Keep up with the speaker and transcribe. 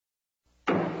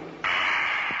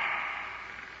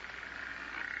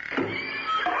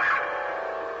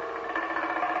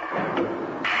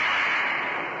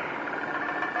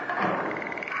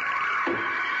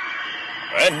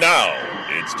And now,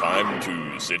 it's time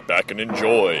to sit back and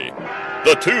enjoy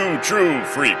the Two True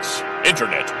Freaks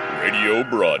Internet Radio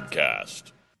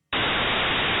Broadcast.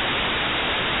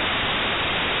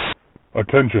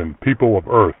 Attention, people of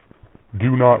Earth.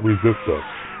 Do not resist us.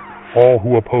 All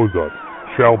who oppose us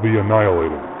shall be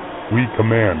annihilated. We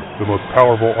command the most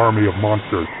powerful army of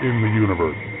monsters in the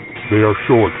universe. They are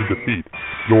sure to defeat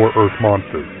your Earth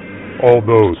monsters. All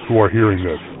those who are hearing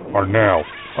this are now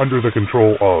under the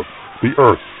control of the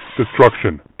Earth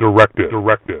Destruction Directive.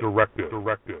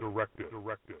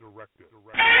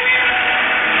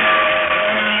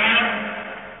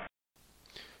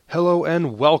 Hello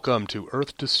and welcome to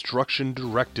Earth Destruction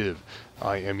Directive.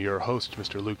 I am your host,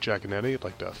 Mr. Luke Giaconetti. I'd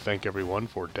like to thank everyone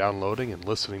for downloading and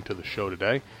listening to the show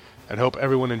today, and hope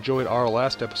everyone enjoyed our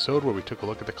last episode where we took a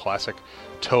look at the classic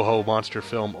Toho monster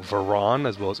film Varan,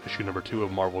 as well as issue number 2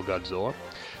 of Marvel Godzilla.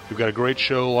 We've got a great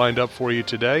show lined up for you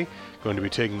today. Going to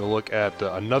be taking a look at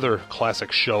another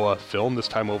classic Showa film, this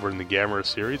time over in the Gamera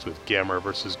series with Gamera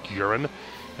vs. Guren,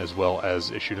 as well as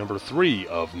issue number 3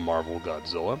 of Marvel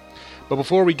Godzilla. But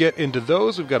before we get into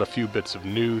those, we've got a few bits of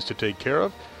news to take care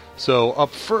of. So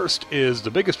up first is the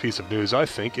biggest piece of news, I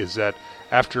think, is that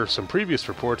after some previous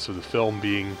reports of the film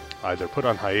being either put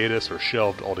on hiatus or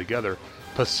shelved altogether,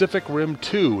 Pacific Rim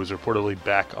 2 is reportedly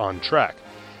back on track.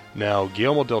 Now,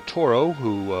 Guillermo del Toro,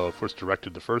 who first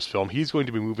directed the first film, he's going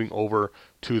to be moving over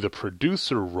to the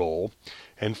producer role,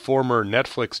 and former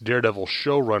Netflix Daredevil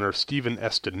showrunner Stephen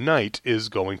S. DeKnight is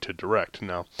going to direct.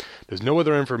 Now, there's no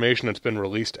other information that's been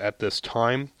released at this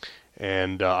time,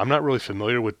 and I'm not really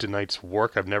familiar with DeKnight's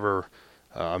work.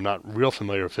 I'm not real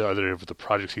familiar with either of the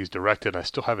projects he's directed. I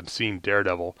still haven't seen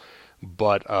Daredevil,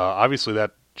 but obviously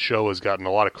that show has gotten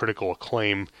a lot of critical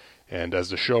acclaim, and as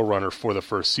the showrunner for the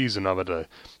first season of it,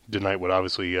 DeKnight would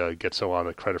obviously get some of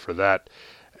the credit for that.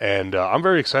 And I'm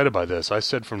very excited by this. I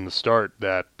said from the start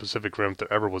that Pacific Rim, if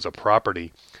there ever was a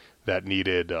property that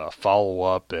needed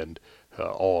follow-up and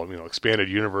all expanded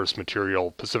universe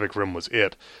material, Pacific Rim was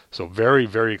it. So very,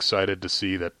 very excited to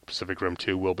see that Pacific Rim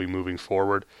 2 will be moving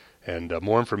forward, and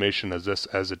more information as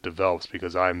it develops,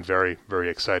 because I'm very, very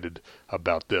excited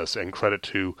about this. And credit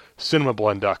to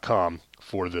CinemaBlend.com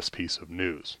for this piece of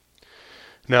news.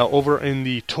 Now, over in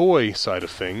the toy side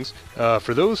of things,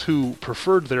 for those who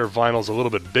preferred their vinyls a little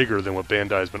bit bigger than what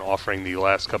Bandai has been offering the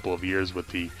last couple of years with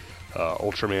the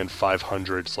Ultraman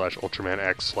 500/Ultraman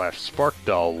X/Spark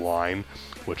Doll line,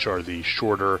 which are the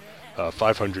shorter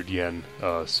 500 yen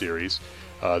series,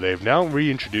 they've now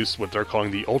reintroduced what they're calling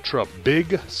the Ultra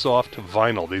Big Soft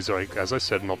Vinyl. These are, as I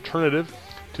said, an alternative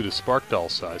to the Spark Doll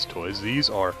size toys. These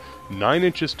are 9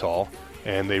 inches tall,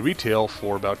 and they retail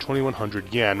for about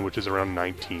 2,100 yen, which is around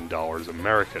 $19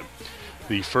 American.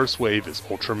 The first wave is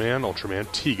Ultraman, Ultraman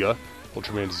Tiga,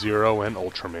 Ultraman Zero, and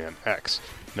Ultraman X.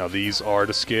 Now these are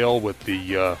to scale with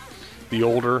the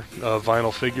older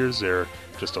vinyl figures. They're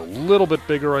just a little bit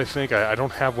bigger, I think. I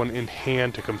don't have one in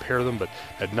hand to compare them, but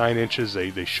at 9 inches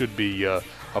they should be a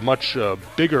much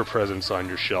bigger presence on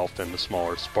your shelf than the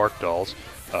smaller Spark Dolls.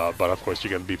 But of course you're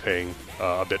going to be paying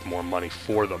a bit more money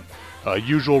for them.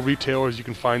 Usual retailers you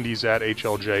can find these at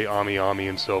HLJ, Ami,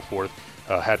 and so forth.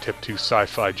 Hat tip to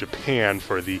Sci-Fi Japan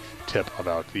for the tip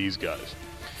about these guys.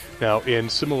 Now, in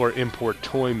similar import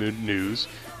toy news,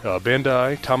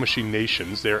 Bandai Tamashii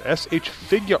Nations, their SH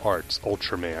Figure Arts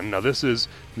Ultraman. Now, this is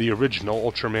the original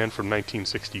Ultraman from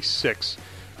 1966,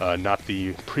 not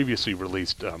the previously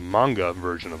released manga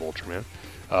version of Ultraman.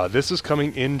 This is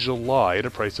coming in July at a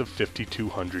price of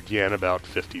 5,200 yen, about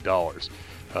 $50.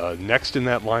 Next in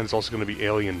that line is also going to be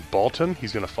Alien Baltan.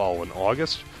 He's going to follow in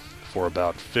August for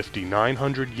about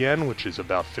 5,900 yen, which is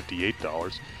about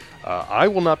 $58. I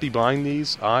will not be buying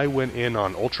these. I went in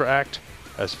on Ultra Act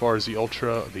as far as the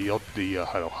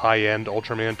high-end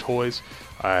Ultraman toys,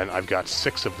 and I've got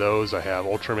 6 of those. I have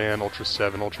Ultraman, Ultra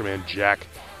 7, Ultraman Jack,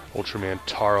 Ultraman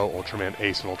Taro, Ultraman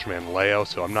Ace, and Ultraman Leo,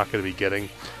 so I'm not going to be getting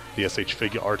the SH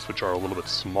Figure Arts, which are a little bit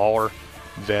smaller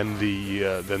than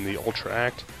the Ultra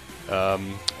Act.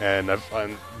 And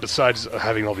besides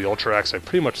having all the Ultra Acts, I've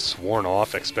pretty much sworn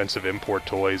off expensive import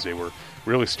toys. They were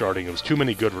really starting. It was too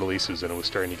many good releases, and it was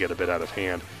starting to get a bit out of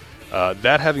hand.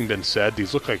 That having been said,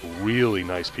 these look like really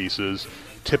nice pieces.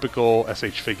 Typical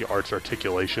SH Figure Arts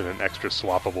articulation and extra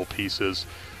swappable pieces.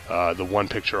 The one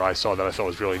picture I saw that I thought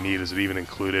was really neat is it even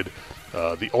included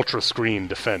the ultra screen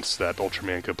defense that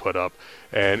Ultraman could put up,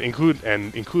 and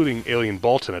including Alien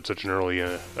Baltan at such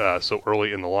an so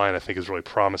early in the line, I think is really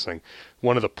promising.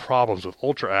 One of the problems with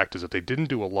Ultra Act is that they didn't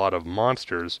do a lot of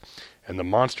monsters, and the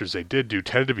monsters they did do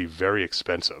tended to be very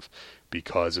expensive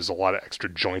because there's a lot of extra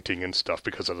jointing and stuff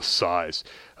because of the size.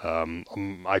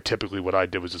 What I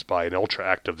did was just buy an Ultra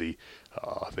Act of the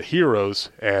the heroes,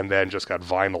 and then just got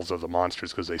vinyls of the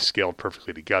monsters because they scaled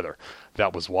perfectly together.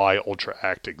 That was why Ultra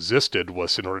Act existed,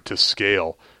 was in order to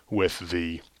scale with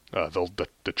the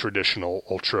traditional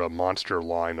Ultra Monster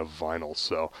line of vinyls.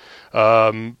 So,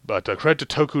 but credit to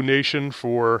Toku Nation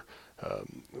for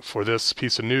this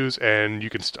piece of news, and you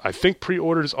can. I think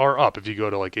pre-orders are up. If you go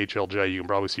to like HLJ, you can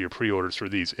probably see your pre-orders for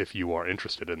these if you are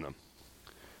interested in them.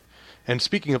 And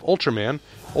speaking of Ultraman,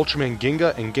 Ultraman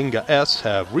Ginga and Ginga S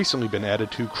have recently been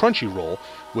added to Crunchyroll,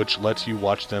 which lets you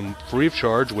watch them free of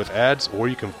charge with ads, or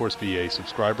you can of course be a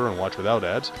subscriber and watch without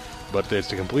ads. But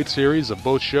it's a complete series of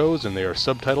both shows, and they are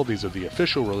subtitled. These are the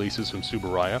official releases from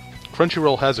Tsuburaya.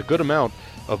 Crunchyroll has a good amount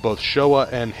of both Showa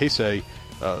and Heisei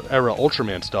era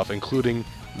Ultraman stuff, including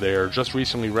their just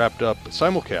recently wrapped up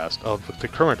simulcast of the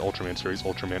current Ultraman series,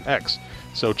 Ultraman X.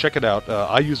 So check it out.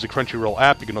 I use the Crunchyroll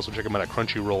app. You can also check them out at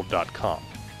crunchyroll.com.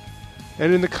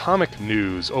 And in the comic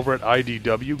news, over at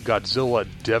IDW, Godzilla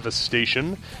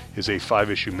Devastation is a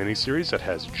 5-issue miniseries that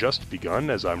has just begun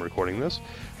as I'm recording this.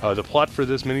 The plot for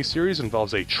this miniseries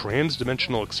involves a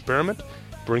trans-dimensional experiment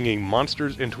bringing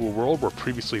monsters into a world where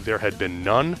previously there had been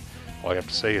none. All I have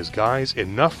to say is, guys,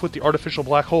 enough with the artificial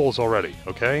black holes already,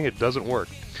 okay? It doesn't work.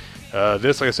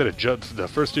 This, like I said, the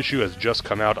first issue has just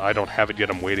come out. I don't have it yet.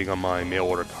 I'm waiting on my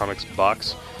mail-order comics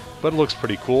box. But it looks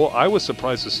pretty cool. I was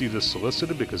surprised to see this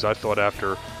solicited because I thought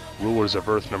after Rulers of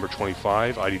Earth number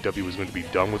 25, IDW was going to be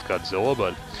done with Godzilla,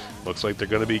 but looks like they're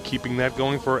going to be keeping that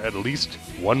going for at least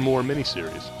one more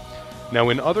miniseries. Now,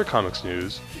 in other comics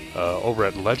news, over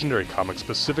at Legendary Comics,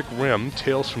 Pacific Rim,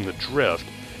 Tales from the Drift,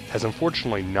 has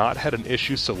unfortunately not had an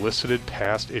issue solicited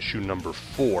past issue number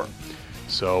 4.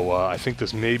 So I think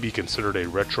this may be considered a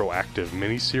retroactive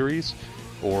miniseries,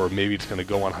 or maybe it's going to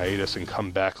go on hiatus and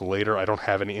come back later. I don't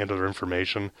have any other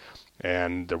information,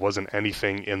 and there wasn't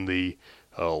anything in the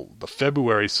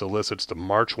February solicits. The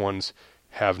March ones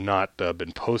have not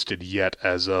been posted yet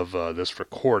as of this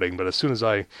recording, but as soon as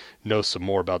I know some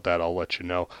more about that, I'll let you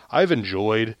know. I've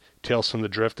enjoyed Tales from the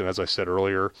Drift, and as I said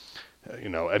earlier,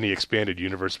 any expanded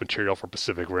universe material for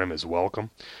Pacific Rim is welcome.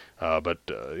 But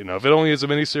if it only is a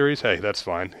miniseries, hey, that's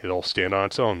fine. It'll stand on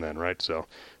its own then, right? So,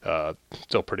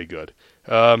 still pretty good.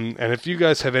 And if you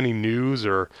guys have any news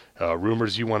or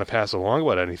rumors you want to pass along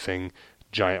about anything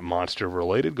giant monster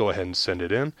related, go ahead and send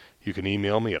it in. You can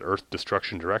email me at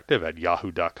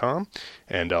earthdestructiondirective@yahoo.com,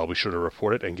 and I'll be sure to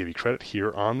report it and give you credit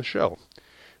here on the show.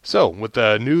 So, with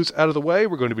the news out of the way,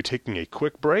 we're going to be taking a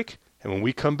quick break. And when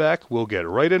we come back, we'll get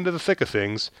right into the thick of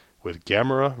things with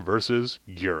Gamera versus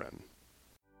Guren.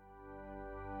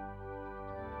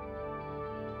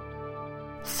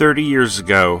 30 years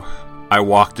ago, I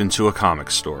walked into a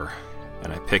comic store,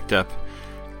 and I picked up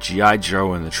G.I.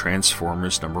 Joe and the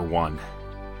Transformers #1.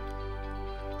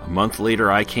 A month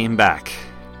later, I came back.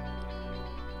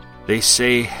 They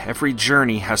say every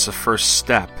journey has a first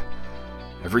step.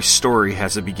 Every story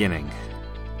has a beginning.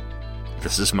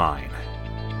 This is mine.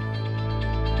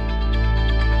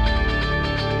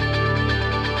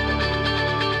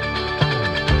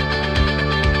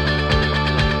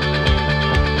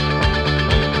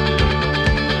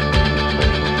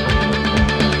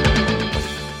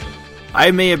 I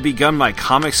may have begun my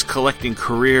comics collecting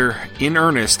career in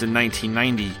earnest in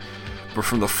 1990, but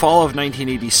from the fall of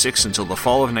 1986 until the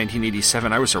fall of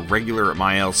 1987, I was a regular at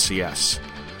my LCS.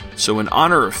 So in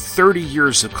honor of 30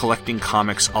 years of collecting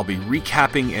comics, I'll be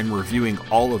recapping and reviewing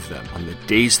all of them on the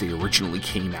days they originally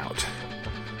came out.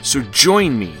 So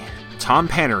join me, Tom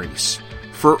Paneris,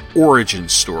 for Origin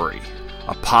Story,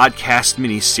 a podcast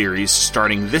miniseries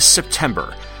starting this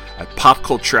September at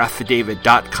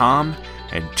popcultureaffidavit.com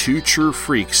and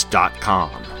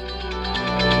twotruefreaks.com.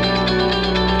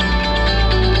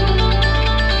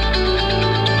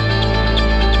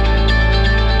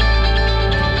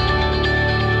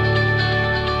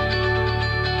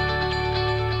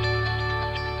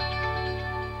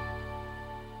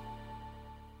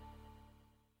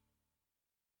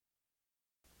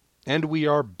 And we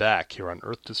are back here on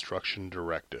Earth Destruction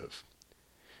Directive.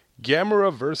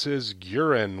 Gamera vs.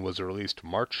 Guren was released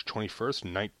March 21st,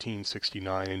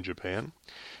 1969 in Japan,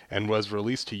 and was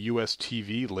released to US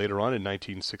TV later on in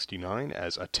 1969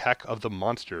 as Attack of the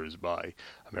Monsters by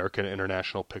American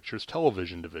International Pictures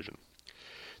Television Division.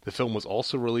 The film was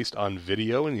also released on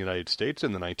video in the United States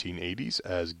in the 1980s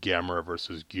as Gamera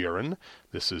vs. Guren.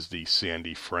 This is the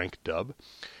Sandy Frank dub,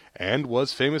 and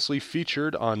was famously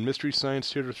featured on Mystery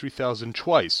Science Theater 3000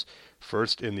 twice,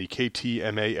 first in the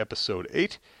KTMA Episode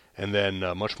 8, and then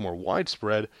much more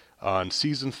widespread on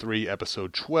Season 3,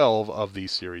 Episode 12 of the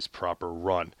series' proper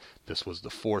run. This was the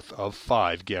fourth of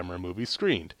 5 Gamera movies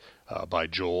screened by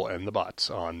Joel and the Bots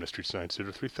on Mystery Science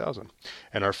Theater 3000.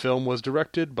 And our film was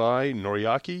directed by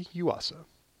Noriaki Yuasa.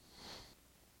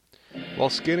 While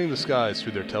scanning the skies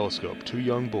through their telescope, 2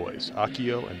 young boys,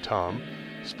 Akio and Tom,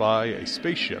 spy a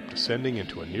spaceship descending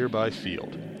into a nearby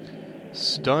field.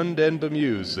 Stunned and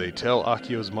bemused, they tell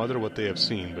Akio's mother what they have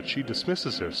seen, but she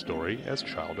dismisses their story as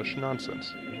childish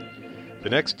nonsense. The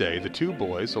next day, the 2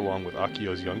 boys, along with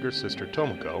Akio's younger sister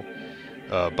Tomoko,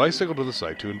 bicycle to the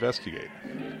site to investigate.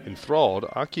 Enthralled,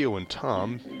 Akio and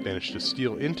Tom manage to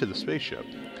steal into the spaceship,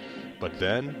 but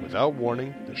then, without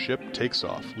warning, the ship takes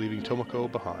off, leaving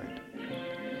Tomoko behind.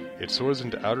 It soars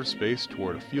into outer space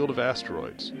toward a field of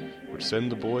asteroids, which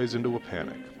send the boys into a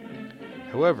panic.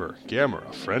 However, Gamera,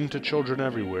 a friend to children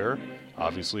everywhere,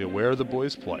 obviously aware of the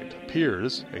boys' plight,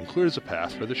 appears and clears a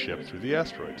path for the ship through the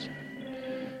asteroids.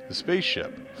 The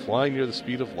spaceship, flying near the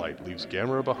speed of light, leaves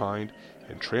Gamera behind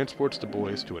and transports the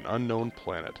boys to an unknown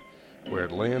planet, where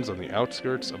it lands on the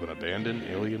outskirts of an abandoned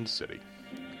alien city.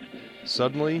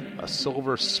 Suddenly, a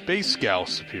silver space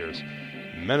scouse appears,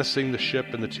 menacing the ship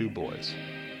and the 2 boys.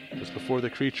 Just before the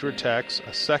creature attacks,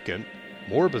 a second,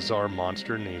 more bizarre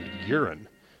monster named Gurin,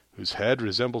 whose head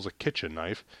resembles a kitchen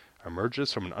knife,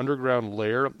 emerges from an underground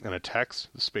lair and attacks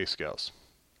the Space Scouse.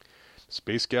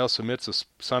 Space Scouse emits a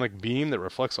sonic beam that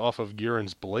reflects off of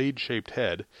Gurin's blade-shaped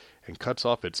head and cuts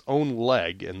off its own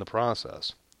leg in the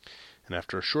process. And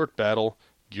after a short battle,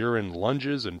 Gurin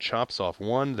lunges and chops off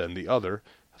one, then the other,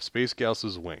 of Space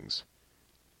Scouse's wings.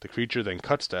 The creature then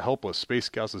cuts the helpless Space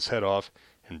Scouse's head off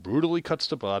and brutally cuts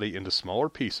the body into smaller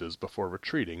pieces before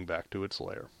retreating back to its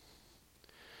lair.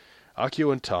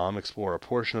 Akio and Tom explore a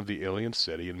portion of the alien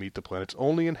city and meet the planet's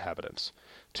only inhabitants,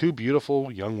 2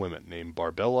 beautiful young women named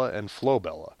Barbella and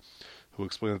Flobella, who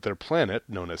explain that their planet,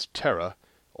 known as Terra,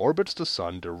 orbits the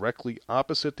sun directly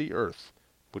opposite the Earth,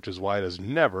 which is why it has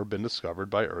never been discovered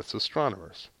by Earth's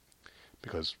astronomers.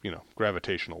 Because,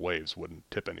 gravitational waves wouldn't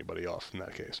tip anybody off in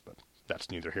that case, but that's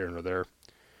neither here nor there.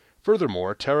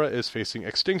 Furthermore, Terra is facing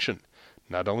extinction.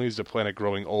 Not only is the planet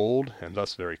growing old, and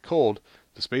thus very cold,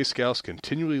 the Space Scouts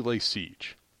continually lay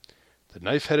siege. The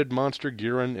knife-headed monster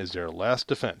Gurin is their last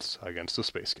defense against the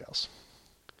Space Scouts.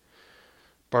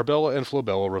 Barbella and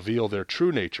Flobella reveal their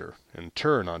true nature and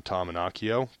turn on Tom and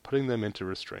Akio, putting them into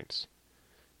restraints.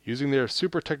 Using their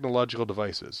super-technological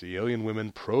devices, the alien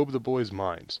women probe the boys'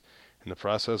 minds, in the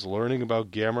process learning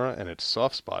about Gamera and its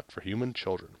soft spot for human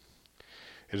children.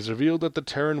 It is revealed that the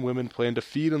Terran women plan to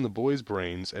feed on the boys'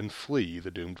 brains and flee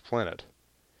the doomed planet.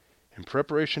 In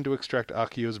preparation to extract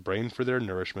Akio's brain for their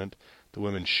nourishment, the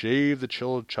women shave the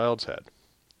child's head.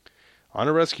 On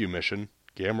a rescue mission,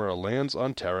 Gamera lands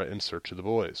on Terra in search of the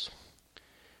boys.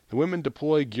 The women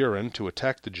deploy Gurin to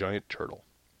attack the giant turtle.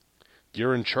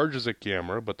 Gurin charges at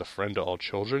Gamera, but the friend to all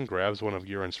children grabs one of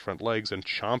Gurin's front legs and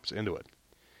chomps into it.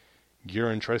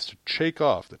 Gurin tries to shake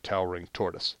off the towering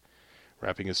tortoise.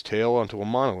 Wrapping his tail onto a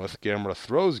monolith, Gamera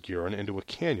throws Gurin into a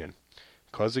canyon,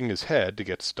 causing his head to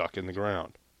get stuck in the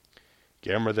ground.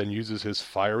 Gamera then uses his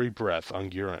fiery breath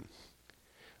on Gurin.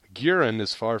 Gurin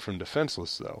is far from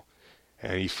defenseless, though,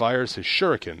 and he fires his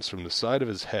shurikens from the side of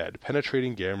his head,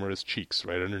 penetrating Gamera's cheeks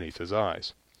right underneath his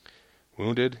eyes.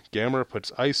 Wounded, Gamera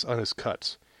puts ice on his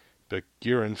cuts, but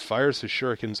Gurin fires his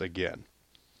shurikens again.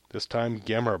 This time,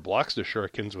 Gamera blocks the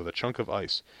shurikens with a chunk of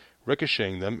ice,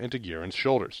 ricocheting them into Gurin's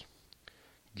shoulders.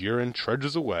 Gurin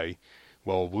trudges away,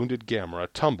 while wounded Gamera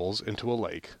tumbles into a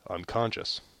lake,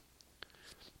 unconscious.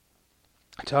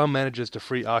 Tom manages to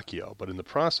free Akio, but in the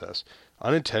process,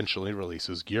 unintentionally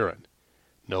releases Gurin.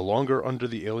 No longer under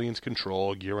the aliens'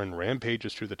 control, Gurin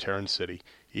rampages through the Terran city,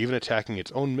 even attacking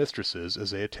its own mistresses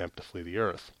as they attempt to flee the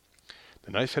Earth.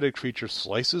 The knife-headed creature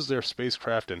slices their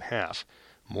spacecraft in half,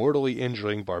 mortally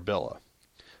injuring Barbella.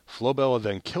 Flobella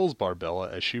then kills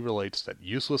Barbella as she relates that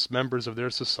useless members of their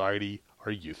society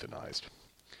are euthanized.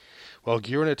 While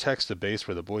Gurin attacks the base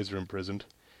where the boys are imprisoned,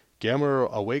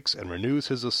 Gamera awakes and renews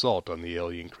his assault on the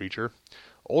alien creature,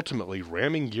 ultimately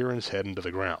ramming Gurin's head into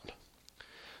the ground.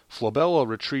 Flobella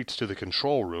retreats to the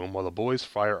control room while the boys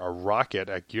fire a rocket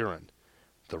at Gurin.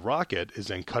 The rocket is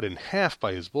then cut in half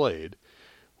by his blade,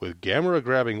 with Gamera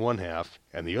grabbing one half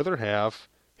and the other half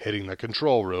hitting the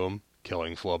control room,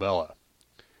 killing Flobella.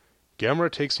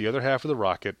 Gamera takes the other half of the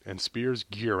rocket and spears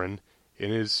Gurin in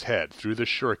his head through the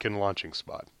shuriken launching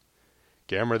spot.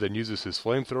 Gamera then uses his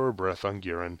flamethrower breath on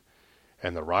Gurin,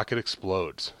 and the rocket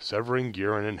explodes, severing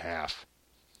Gurin in half.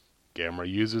 Gamera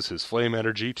uses his flame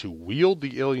energy to wield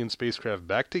the alien spacecraft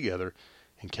back together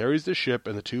and carries the ship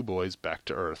and the 2 boys back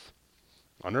to Earth.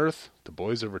 On Earth, the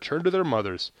boys have returned to their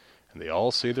mothers, and they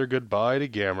all say their goodbye to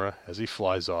Gamera as he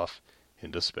flies off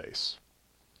into space.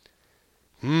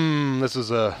 This is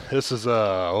a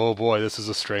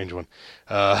strange one.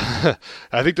 I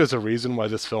think there's a reason why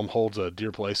this film holds a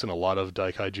dear place in a lot of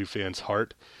Daikaiju fans'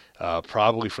 heart.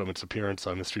 Probably from its appearance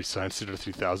on Mystery Science Theater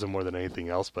 3000 more than anything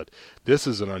else, but this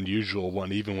is an unusual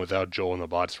one even without Joel and the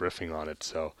Bots riffing on it.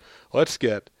 So let's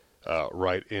get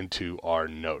right into our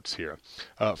notes here.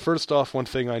 First off, one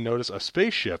thing I noticed, a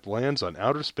spaceship lands on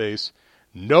outer space.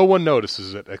 No one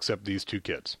notices it except these two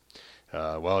kids.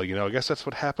 Well, I guess that's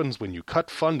what happens when you cut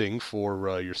funding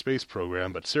for your space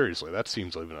program, but seriously, that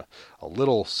seems even a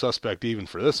little suspect even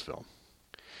for this film.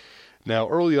 Now,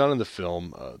 early on in the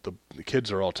film, the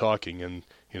kids are all talking, and,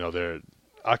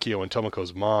 Akio and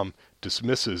Tomoko's mom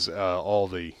dismisses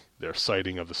their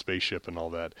sighting of the spaceship and all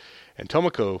that. And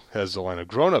Tomoko has the line of,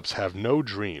 "Grown-ups have no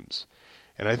dreams."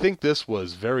 And I think this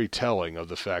was very telling of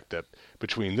the fact that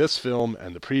between this film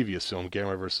and the previous film,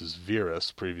 Gamera vs.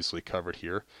 Virus, previously covered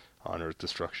here on Earth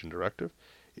Destruction Directive,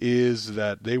 is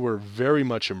that they were very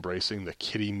much embracing the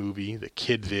kiddie movie, the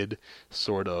kidvid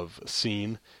sort of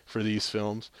scene for these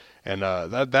films. And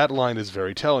that line is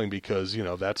very telling because,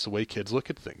 that's the way kids look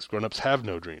at things. Grown-ups have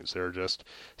no dreams. They're just,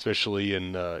 especially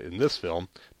in this film,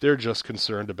 they're just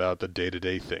concerned about the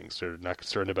day-to-day things. They're not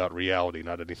concerned about reality,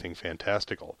 not anything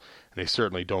fantastical. And they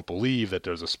certainly don't believe that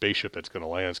there's a spaceship that's going to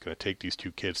land, it's going to take these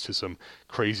two kids to some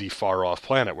crazy far-off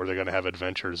planet where they're going to have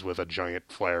adventures with a giant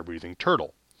fire-breathing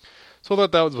turtle. So I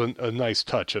thought that was a nice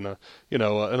touch, and in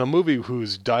a movie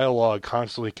whose dialogue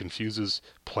constantly confuses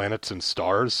planets and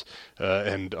stars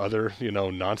and other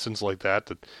nonsense like that.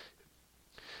 That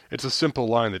it's a simple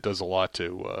line that does a lot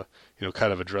to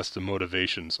kind of address the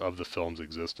motivations of the film's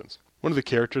existence. One of the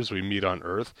characters we meet on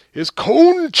Earth is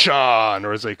Kon-chan,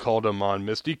 or as they called him on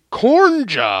Misty,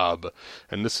 Cornjob.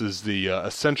 And this is the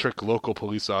eccentric local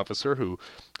police officer who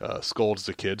scolds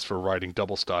the kids for riding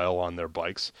double style on their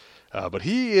bikes. But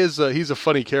he's a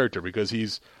funny character because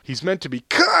he's meant to be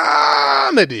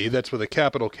comedy. That's with a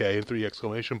capital K and 3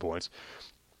 exclamation points.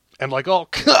 And like all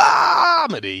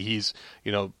comedy, he's,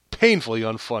 painfully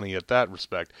unfunny at that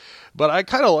respect. But I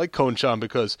kind of like Kon-chan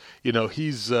because,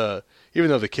 he's, even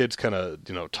though the kids kind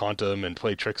of, taunt him and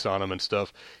play tricks on him and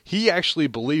stuff, he actually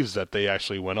believes that they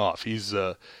actually went off. He's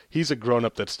a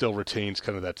grown-up that still retains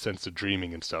kind of that sense of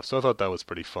dreaming and stuff. So I thought that was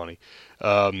pretty funny.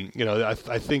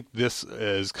 I think this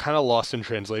is kind of lost in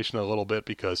translation a little bit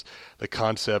because the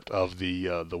concept of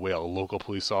the way a local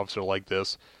police officer like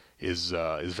this is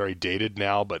very dated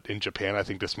now, but in Japan I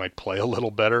think this might play a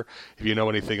little better. If you know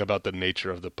anything about the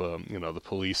nature of the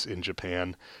police in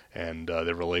Japan and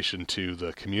their relation to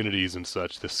the communities and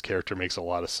such, this character makes a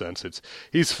lot of sense.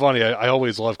 He's funny. I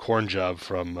always love Cornjob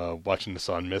from watching this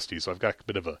on Misty, so I've got a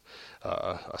bit of a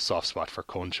soft spot for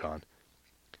Kon-chan.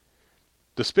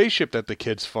 The spaceship that the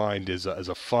kids find is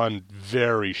a fun,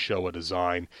 very Showa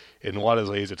design. In a lot of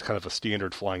ways, it's kind of a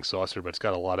standard flying saucer, but it's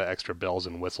got a lot of extra bells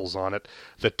and whistles on it.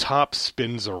 The top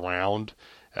spins around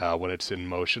when it's in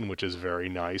motion, which is very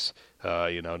nice.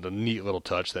 The neat little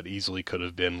touch that easily could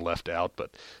have been left out,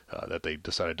 but that they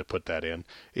decided to put that in.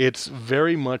 It's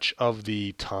very much of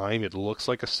the time. It looks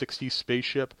like a 60s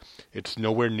spaceship. It's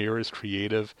nowhere near as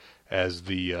creative as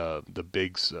the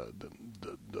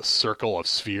circle of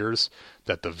spheres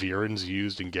that the Virans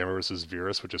used in Gamera vs.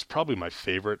 Virus, which is probably my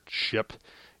favorite ship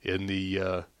in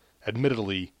the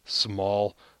admittedly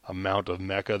small amount of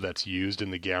mecha that's used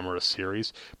in the Gamera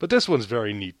series. But this one's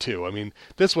very neat too. I mean,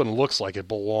 this one looks like it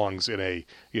belongs in a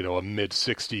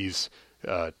mid-60s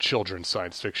children's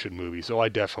science fiction movie, so I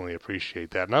definitely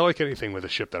appreciate that. And I like anything with a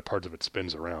ship that part of it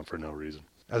spins around for no reason.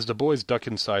 As the boys duck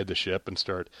inside the ship and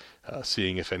start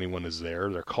seeing if anyone is there,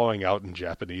 they're calling out in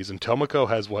Japanese, and Tomoko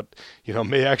has what,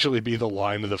 may actually be the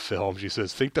line of the film. She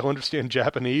says, "Think they'll understand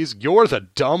Japanese? You're the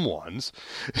dumb ones."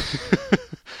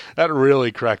 That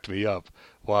really cracked me up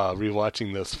while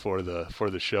rewatching this for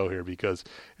the show here, because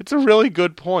it's a really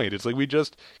good point. It's like we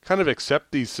just kind of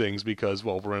accept these things because,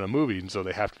 well, we're in a movie, and so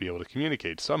they have to be able to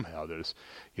communicate somehow. There's,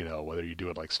 whether you do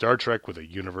it like Star Trek with a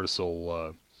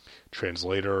universal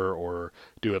translator, or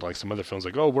do it like some other films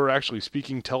like, oh, we're actually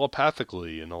speaking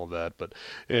telepathically and all that. But,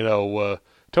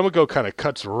 Tomoko kind of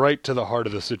cuts right to the heart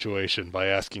of the situation by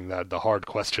asking the hard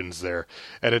questions there.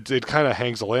 And it kind of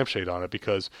hangs a lampshade on it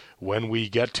because when we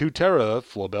get to Terra,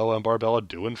 Flobella and Barbella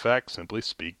do in fact simply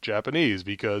speak Japanese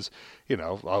because,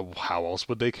 how else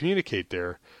would they communicate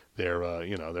their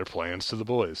plans to the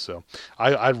boys? So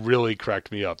I really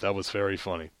cracked me up. That was very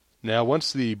funny. Now,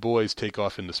 once the boys take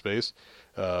off into space,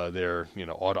 they're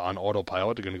on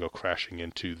autopilot. They're going to go crashing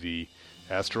into the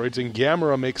asteroids, and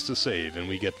Gamera makes the save, and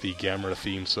we get the Gamera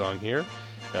theme song here,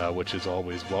 which is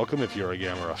always welcome if you're a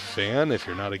Gamera fan. If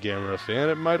you're not a Gamera fan,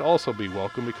 it might also be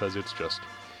welcome because it's just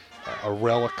a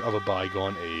relic of a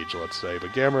bygone age, let's say.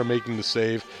 But Gamera making the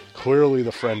save, clearly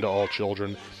the friend to all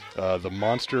children. The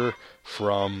monster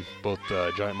from both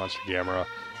Giant Monster Gamera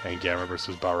and Gamera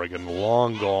vs. Baragan,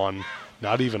 long gone,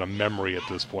 not even a memory at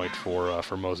this point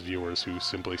for most viewers who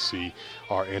simply see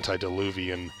our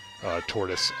antediluvian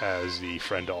tortoise as the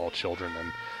friend to all children.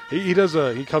 And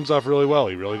he comes off really well.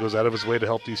 He really goes out of his way to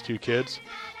help these two kids.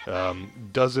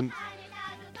 Doesn't,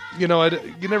 you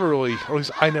never really, or at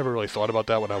least I never really thought about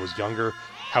that when I was younger,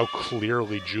 how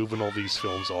clearly juvenile these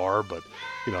films are, but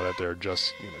that they're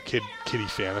just kiddie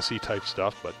fantasy type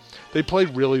stuff. But they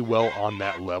played really well on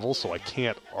that level, so I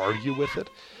can't argue with it.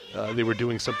 They were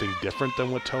doing something different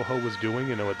than what Toho was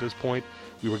doing. At this point,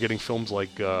 we were getting films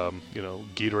like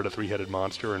Ghidorah the Three-Headed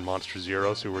Monster and Monster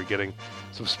Zero, so we were getting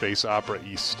some space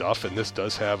opera-y stuff, and this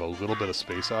does have a little bit of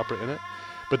space opera in it.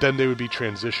 But then they would be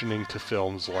transitioning to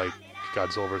films like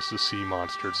Godzilla vs. Sea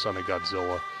Monster, Son of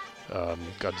Godzilla,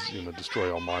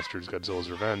 Destroy All Monsters, Godzilla's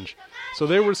Revenge. So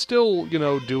they were still,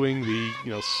 doing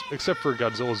the, except for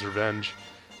Godzilla's Revenge,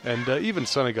 and even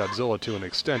Son of Godzilla to an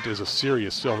extent is a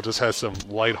serious film. It just has some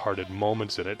lighthearted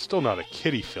moments in it. It's still not a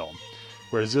kiddie film,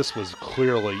 whereas this was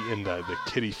clearly in the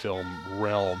kiddie film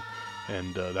realm,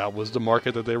 and that was the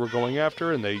market that they were going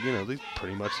after, and they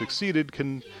pretty much succeeded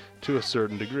to a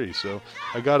certain degree. So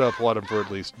I gotta applaud them for at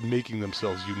least making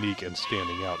themselves unique and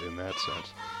standing out in that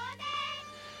sense.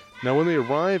 Now, when they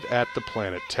arrive at the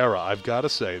planet Terra, I've got to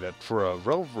say that for a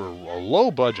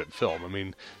low-budget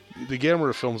film, the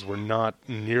Gamera films were not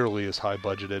nearly as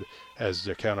high-budgeted as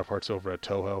their counterparts over at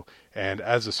Toho, and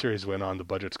as the series went on, the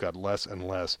budgets got less and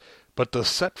less. But the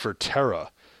set for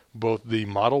Terra, both the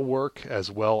model work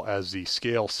as well as the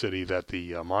scale city that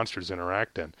the monsters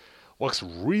interact in, looks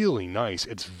really nice.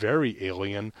 It's very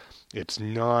alien. It's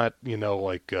not,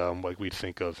 like we'd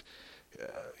think of,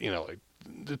 like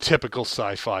the typical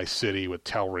sci-fi city with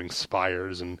towering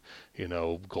spires and,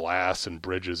 glass and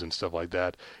bridges and stuff like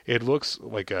that. It looks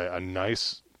like a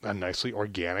nicely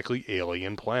organically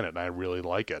alien planet, and I really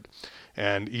like it.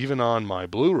 And even on my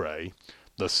Blu-ray,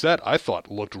 the set, I thought,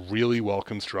 looked really well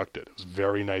constructed. It was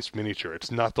very nice miniature.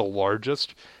 It's not the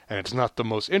largest, and it's not the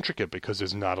most intricate because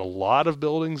there's not a lot of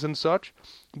buildings and such,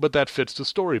 but that fits the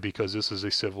story because this is a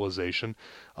civilization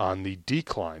on the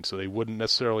decline, so they wouldn't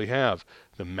necessarily have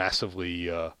the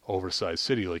massively oversized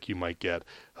city like you might get,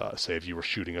 say, if you were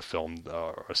shooting a film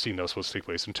or a scene that was supposed to take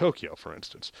place in Tokyo, for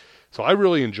instance. So I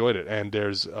really enjoyed it, and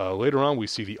there's later on we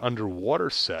see the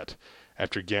underwater set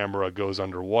after Gamera goes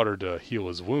underwater to heal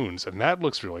his wounds, and that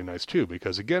looks really nice too,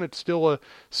 because again, it's still a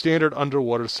standard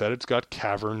underwater set. It's got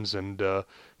caverns and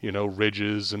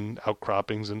ridges and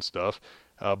outcroppings and stuff,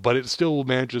 but it still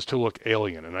manages to look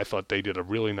alien, and I thought they did a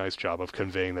really nice job of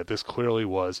conveying that this clearly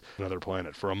was another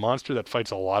planet. For a monster that fights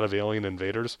a lot of alien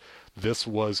invaders, this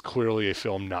was clearly a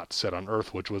film not set on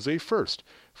Earth, which was a first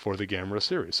for the Gamera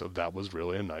series, so that was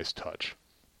really a nice touch.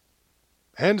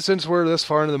 And since we're this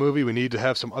far into the movie, we need to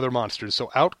have some other monsters. So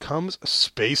out comes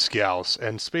Space Gauss.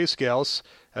 And Space Gauss,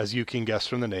 as you can guess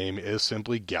from the name, is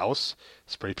simply Gauss,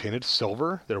 spray-painted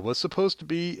silver. There was supposed to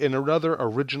be another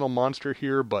original monster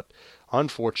here, but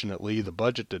unfortunately the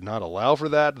budget did not allow for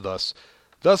that. Thus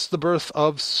the birth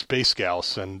of Space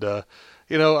Gauss. And,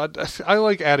 I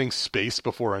like adding space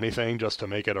before anything just to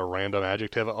make it a random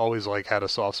adjective. I always had a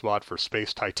soft spot for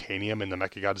Space Titanium in the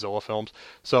Mechagodzilla films.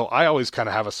 So I always kind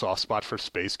of have a soft spot for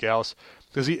Space Gauss.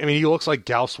 Because he looks like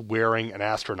Gauss wearing an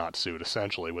astronaut suit,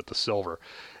 essentially, with the silver.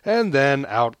 And then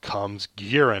out comes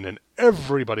Giran, and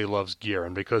everybody loves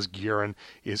Giran because Giran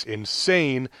is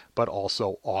insane, but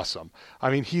also awesome.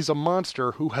 He's a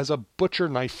monster who has a butcher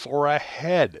knife for a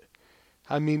head.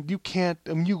 You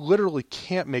literally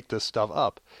can't make this stuff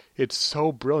up. It's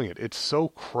so brilliant. It's so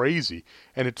crazy.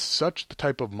 And it's such the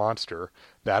type of monster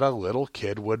that a little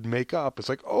kid would make up. It's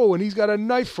like, oh, and he's got a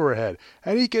knife for a head,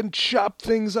 and he can chop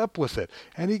things up with it,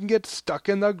 and he can get stuck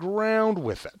in the ground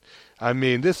with it.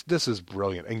 This is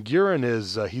brilliant. And Giran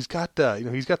is, he's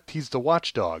the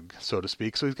watchdog, so to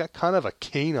speak. So he's got kind of a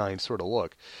canine sort of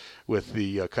look with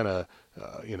the kind of,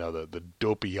 the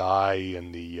dopey eye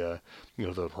and the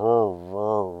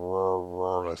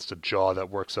that's the jaw that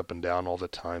works up and down all the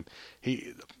time.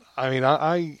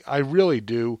 I really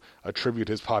do attribute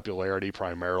his popularity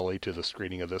primarily to the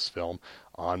screening of this film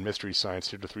on Mystery Science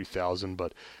Theater 3000,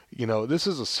 but, this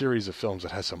is a series of films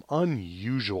that has some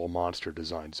unusual monster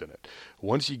designs in it.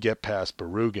 Once you get past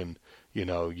Barugan,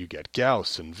 you get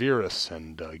Gauss and Virus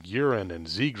and Giran and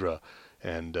Zigra,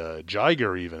 and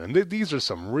Jiger even. And these are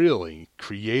some really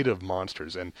creative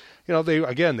monsters. And, they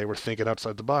were thinking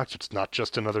outside the box. It's not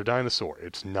just another dinosaur.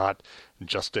 It's not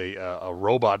just a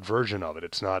robot version of it.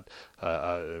 It's not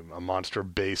a monster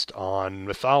based on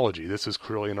mythology. This is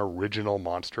clearly an original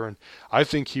monster, and I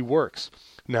think he works.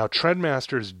 Now,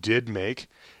 Trendmasters did make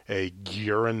a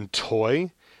Gurin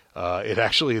toy. It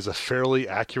actually is a fairly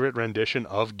accurate rendition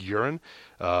of Gurin,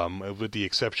 with the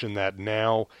exception that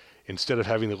now, instead of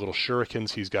having the little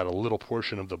shurikens, he's got a little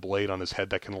portion of the blade on his head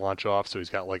that can launch off, so he's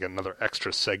got like another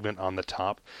extra segment on the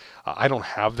top. I don't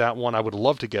have that one. I would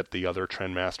love to get the other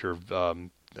Trendmaster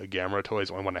Gamera toys.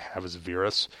 The only one I have is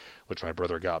Virus, which my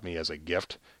brother got me as a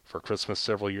gift for Christmas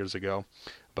several years ago.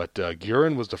 But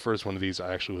Gurin was the first one of these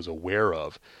I actually was aware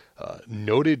of.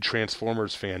 Noted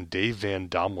Transformers fan Dave Van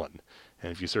Domlin.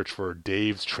 And if you search for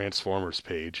Dave's Transformers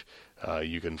page,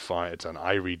 you can find, it's on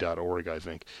irie.org, I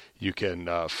think. You can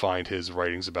find his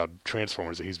writings about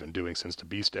Transformers that he's been doing since the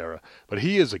Beast era. But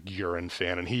he is a Gurin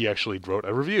fan, and he actually wrote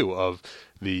a review of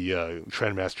the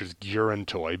Trendmasters Gurin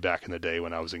toy back in the day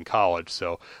when I was in college.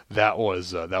 So that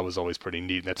was always pretty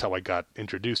neat. And that's how I got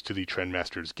introduced to the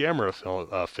Trendmasters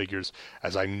Gamera figures,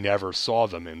 as I never saw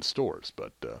them in stores.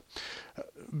 But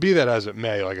be that as it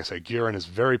may, like I said, Gurin is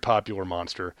a very popular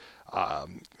monster.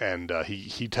 And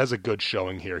he has a good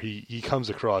showing here. He comes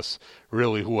across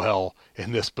really well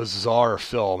in this bizarre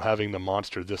film, having the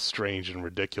monster this strange and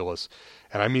ridiculous.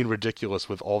 And I mean ridiculous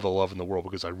with all the love in the world,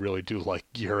 because I really do like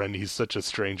Gurin. He's such a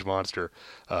strange monster.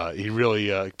 He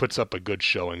really puts up a good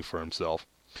showing for himself.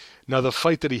 Now, the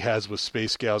fight that he has with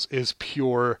Space Gauss is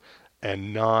pure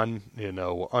and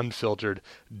unfiltered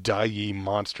Dai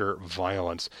monster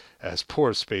violence, as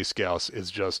poor Space Gauss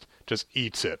is just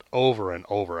eats it over and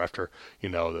over after,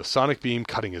 the sonic beam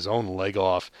cutting his own leg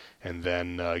off, and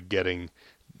then getting,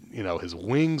 his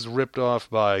wings ripped off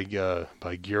by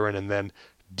Gurin, and then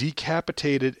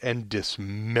decapitated and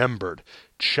dismembered,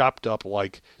 chopped up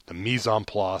like the mise en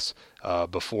place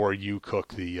before you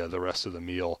cook the rest of the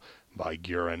meal by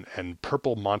Gurin, and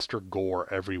purple monster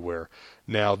gore everywhere.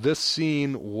 Now, this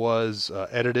scene was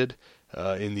edited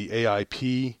in the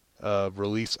AIP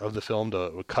release of the film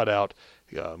to cut out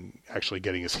actually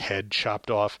getting his head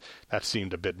chopped off. That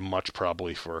seemed a bit much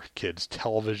probably for kids'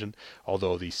 television,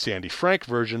 although the Sandy Frank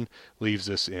version leaves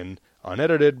this in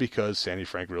unedited because Sandy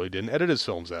Frank really didn't edit his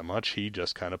films that much. He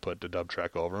just kind of put the dub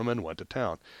track over them and went to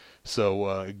town.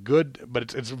 So good,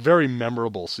 but it's a very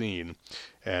memorable scene,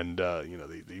 and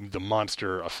the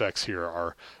monster effects here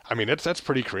are, that's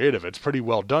pretty creative. It's pretty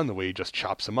well done the way he just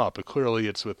chops them up. But clearly,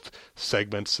 it's with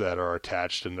segments that are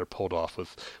attached and they're pulled off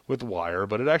with wire.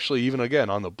 But it actually, even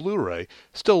again on the Blu-ray,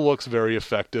 still looks very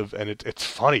effective, and it's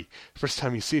funny. First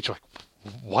time you see it, you're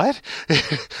like, what?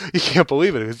 You can't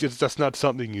believe it. That's not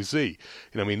something you see.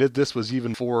 This was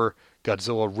even for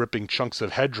Godzilla ripping chunks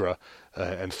of Hedra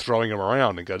and throwing them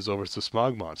around in Godzilla vs. the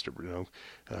Smog Monster.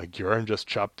 Gurin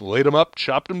just laid him up,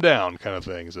 chopped him down, kind of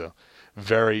thing. So,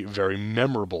 very, very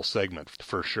memorable segment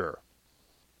for sure.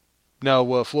 Now,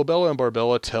 Flobella and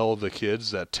Barbella tell the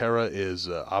kids that Terra is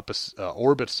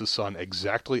orbits the sun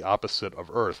exactly opposite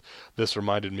of Earth. This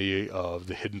reminded me of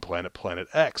the hidden planet, Planet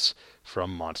X,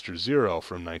 from Monster Zero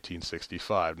from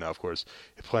 1965. Now, of course,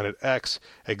 Planet X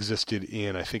existed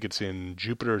I think it's in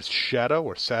Jupiter's shadow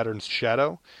or Saturn's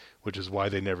shadow, which is why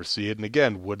they never see it. And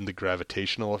again, wouldn't the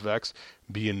gravitational effects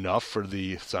be enough for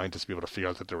the scientists to be able to figure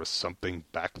out that there was something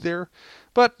back there?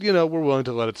 But, we're willing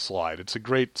to let it slide. It's a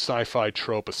great sci-fi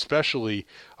trope, especially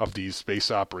of these space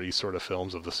opera sort of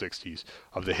films of the 60s,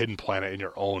 of the hidden planet in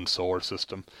your own solar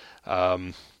system.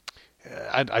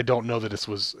 I don't know that this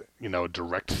was, a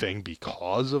direct thing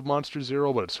because of Monster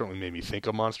Zero, but it certainly made me think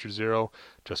of Monster Zero,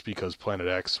 just because Planet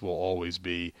X will always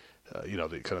be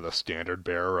the kind of the standard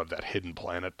bearer of that hidden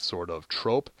planet sort of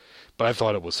trope. But I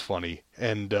thought it was funny.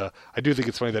 And I do think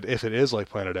it's funny that if it is like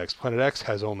Planet X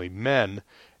has only men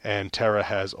and Terra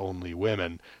has only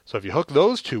women. So if you hook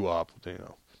those two up,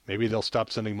 maybe they'll stop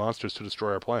sending monsters to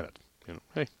destroy our planet.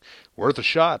 Hey, worth a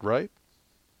shot, right?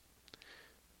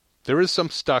 There is some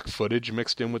stock footage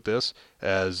mixed in with this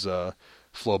as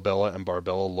Flobella and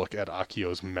Barbella look at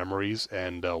Akio's memories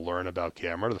and learn about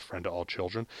Gamera, the friend of all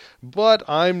children. But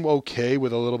I'm okay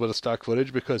with a little bit of stock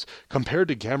footage because compared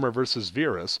to Gamera vs.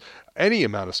 Virus, any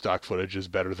amount of stock footage is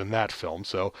better than that film,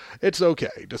 so it's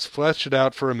okay. Just flesh it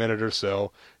out for a minute or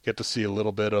so, get to see a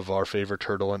little bit of our favorite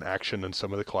turtle in action and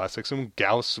some of the classics, and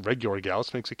regular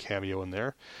Gauss makes a cameo in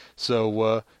there.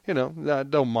 So,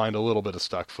 don't mind a little bit of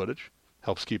stock footage.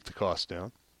 Helps keep the cost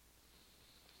down.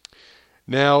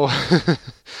 Now,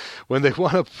 when they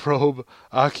want to probe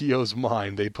Akio's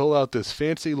mind, they pull out this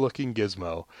fancy-looking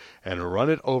gizmo and run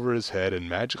it over his head, and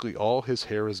magically all his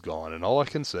hair is gone. And all I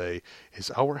can say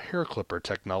is our hair clipper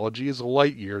technology is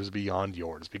light years beyond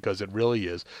yours, because it really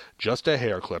is just a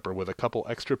hair clipper with a couple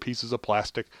extra pieces of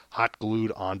plastic hot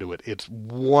glued onto it. It's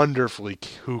wonderfully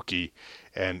kooky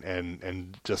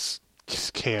and just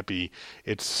campy.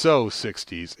 It's so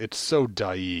 60s. It's so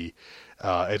Dai.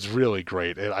 It's really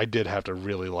great. I did have to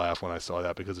really laugh when I saw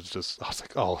that, because it's just, I was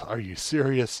like, oh, are you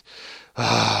serious?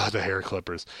 The hair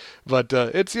clippers. But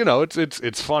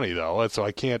it's funny though, so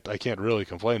I can't really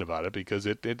complain about it, because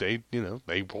they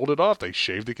pulled it off. They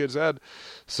shaved the kid's head.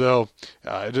 So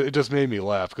it just made me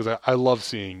laugh, because I love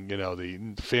seeing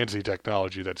the fancy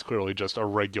technology that's clearly just a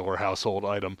regular household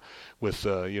item with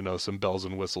some bells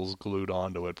and whistles glued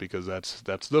onto it, because that's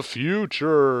the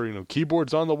future.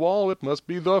 Keyboards on the wall, it must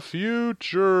be the future.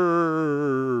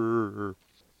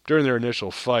 During their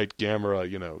initial fight, Gamera,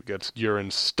 gets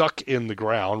Guren stuck in the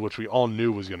ground, which we all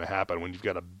knew was going to happen. When you've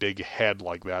got a big head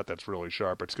like that that's really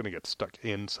sharp, it's going to get stuck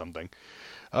in something.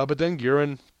 But then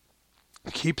Guren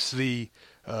keeps the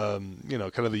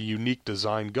kind of the unique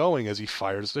design going as he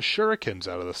fires the shurikens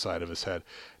out of the side of his head.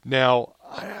 Now,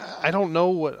 I don't know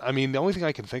what, I mean, the only thing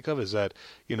I can think of is that,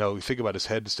 you think about his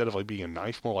head, instead of like being a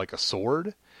knife, more like a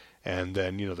sword. And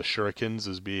then, the shurikens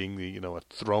as being the, a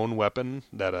thrown weapon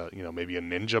that, maybe a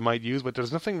ninja might use. But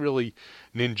there's nothing really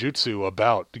ninjutsu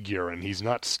about Guren. He's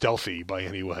not stealthy by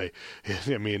any way.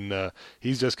 I mean,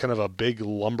 he's just kind of a big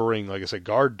lumbering, like I said,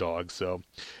 guard dog. So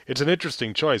it's an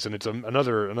interesting choice. And it's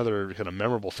another kind of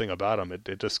memorable thing about him.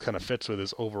 It just kind of fits with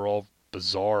his overall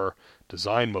bizarre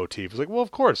design motif. It's like, well,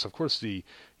 of course the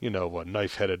a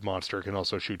knife-headed monster can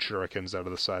also shoot shurikens out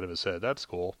of the side of his head. That's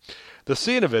cool. The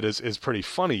scene of it is pretty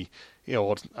funny,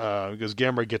 because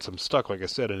Gamera gets him stuck, like I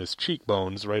said, in his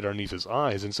cheekbones right underneath his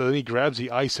eyes, and so then he grabs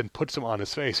the ice and puts him on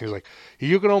his face. And he's like,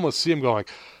 you can almost see him going,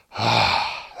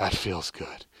 that feels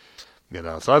good.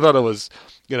 So I thought it was,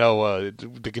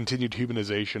 the continued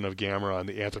humanization of Gamera and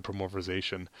the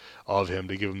anthropomorphization of him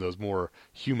to give him those more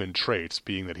human traits,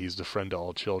 being that he's the friend to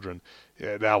all children.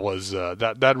 That was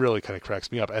that really kind of cracks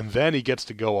me up. And then he gets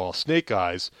to go all Snake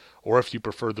Eyes, or if you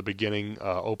prefer, the beginning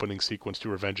opening sequence to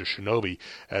Revenge of Shinobi,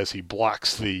 as he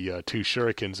blocks the two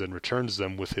shurikens and returns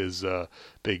them with his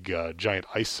big giant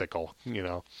icicle,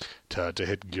 to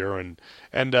hit Guren.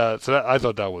 And so I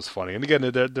thought that was funny. And again,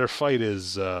 their fight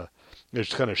is.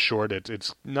 It's kind of short.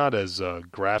 It's not as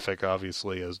graphic,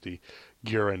 obviously, as the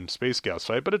Guren Space Scouts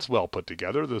fight, but it's well put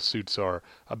together. The suits are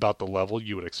about the level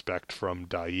you would expect from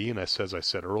Dai, and as I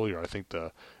said earlier, I think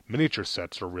the miniature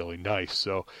sets are really nice.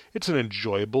 So it's an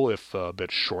enjoyable, if a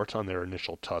bit short, on their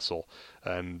initial tussle.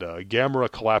 And Gamera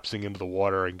collapsing into the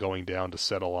water and going down to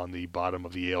settle on the bottom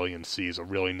of the alien sea is a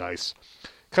really nice,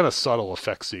 kind of subtle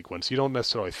effect sequence. You don't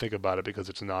necessarily think about it because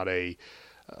it's not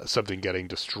something getting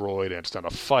destroyed, and it's not a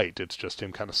fight. It's just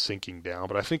him kind of sinking down.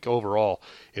 But I think overall,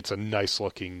 it's a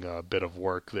nice-looking bit of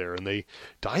work there. And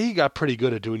Dai got pretty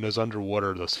good at doing those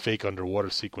fake underwater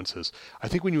sequences. I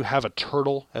think when you have a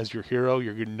turtle as your hero,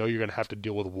 you're going to have to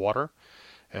deal with water.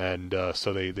 And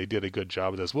so they did a good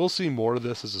job of this. We'll see more of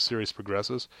this as the series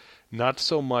progresses. Not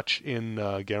so much in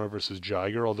Gamera vs.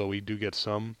 Jiger, although we do get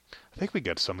some. I think we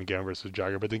get some in Gamera vs.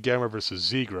 Jiger, but then Gamera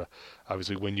vs. Zigra,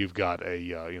 obviously when you've got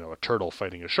a turtle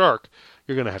fighting a shark,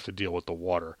 you're going to have to deal with the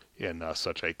water in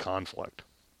such a conflict.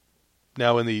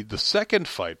 Now in the second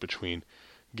fight between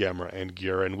Gamera and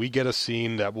Guren, we get a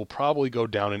scene that will probably go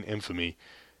down in infamy,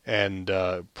 and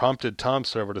prompted Tom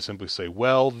Server to simply say,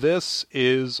 well, this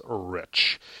is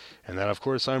rich. And that, of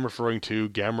course, I'm referring to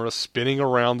Gamera spinning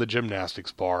around the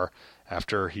gymnastics bar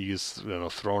after he's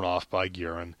thrown off by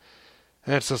Guren.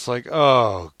 And it's just like,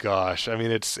 oh gosh. I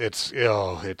mean, it puts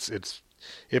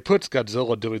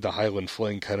Godzilla doing the Highland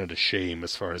Fling kind of to shame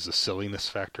as far as the silliness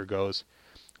factor goes.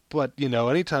 But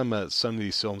anytime some of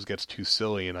these films gets too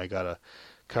silly, and I gotta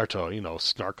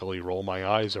snarkily roll my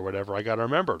eyes or whatever, I gotta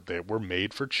remember they were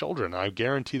made for children. I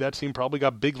guarantee that scene probably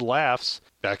got big laughs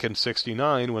back in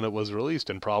 '69 when it was released,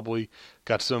 and probably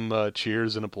got some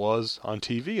cheers and applause on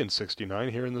TV in '69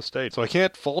 here in the States. So I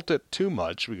can't fault it too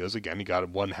much, because again,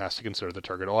 one has to consider the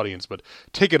target audience, but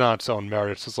take it on its own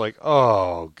merit. It's just like,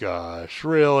 oh gosh,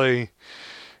 really?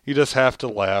 You just have to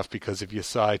laugh, because if you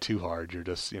sigh too hard, you're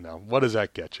just, what does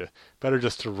that get you? Better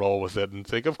just to roll with it and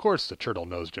think, of course the turtle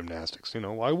knows gymnastics.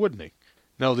 Why wouldn't he?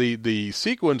 Now, the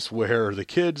sequence where the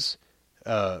kids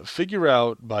figure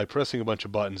out by pressing a bunch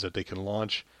of buttons that they can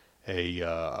launch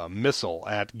a missile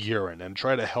at Gurren and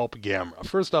try to help Gamera.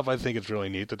 First off, I think it's really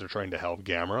neat that they're trying to help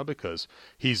Gamera because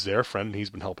he's their friend and he's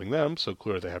been helping them, so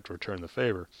clearly they have to return the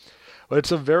favor. But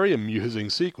it's a very amusing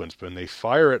sequence when they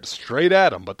fire it straight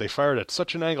at him, but they fire it at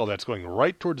such an angle that's going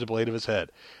right towards the blade of his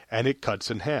head, and it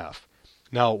cuts in half.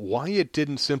 Now, why it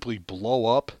didn't simply blow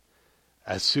up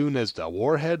as soon as the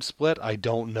warhead split, I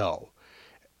don't know.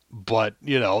 But,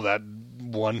 that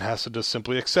one has to just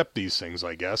simply accept these things,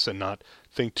 I guess, and not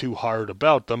think too hard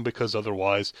about them, because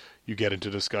otherwise you get into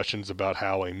discussions about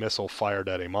how a missile fired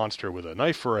at a monster with a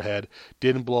knife for a head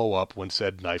didn't blow up when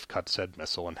said knife cut said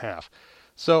missile in half.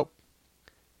 So,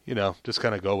 just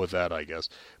kind of go with that, I guess.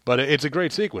 But it's a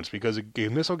great sequence because a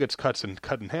missile gets cut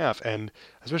in half, and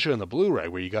especially on the Blu-ray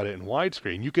where you got it in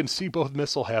widescreen, you can see both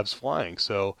missile halves flying.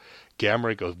 So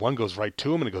Gamera one goes right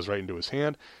to him and it goes right into his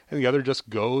hand, and the other just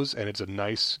goes, and it's a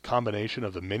nice combination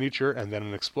of the miniature and then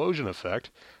an explosion effect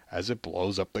as it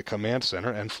blows up the command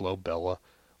center and Flobella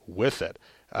with it.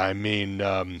 I mean,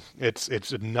 it's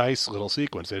a nice little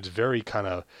sequence. It's very kind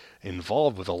of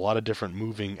involved with a lot of different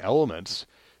moving elements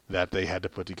that they had to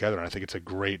put together, and I think it's a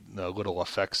great little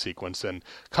effect sequence. And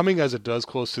coming as it does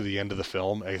close to the end of the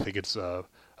film, I think it's a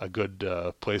good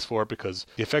place for it because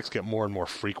the effects get more and more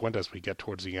frequent as we get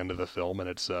towards the end of the film, and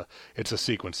it's a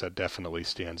sequence that definitely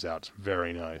stands out. It's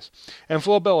very nice. And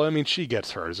Flobella, I mean, she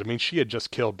gets hers. I mean, she had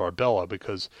just killed Barbella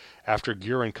because after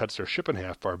Gurren cuts their ship in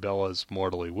half, Barbella's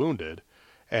mortally wounded,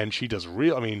 and she does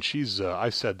she's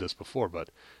I've said this before, but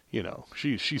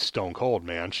she's stone cold,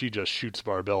 man. She just shoots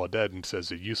Barbella dead and says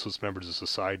that useless members of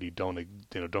society don't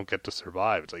get to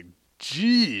survive. It's like,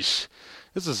 geez,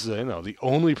 this is the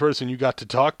only person you got to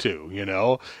talk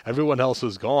to. Everyone else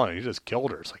is gone, and you just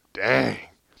killed her. It's like, dang.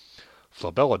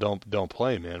 Flobella don't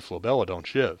play, man. Flobella don't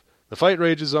shiv. The fight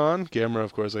rages on. Gamera,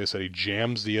 of course, like I said, he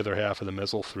jams the other half of the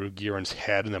missile through Gurren's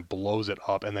head and then blows it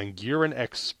up, and then Gurren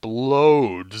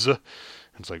explodes.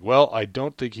 It's like, well, I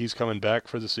don't think he's coming back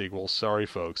for the sequel. Sorry,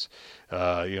 folks.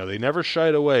 They never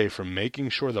shied away from making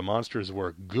sure the monsters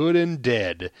were good and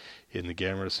dead in the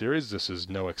Gamera series. This is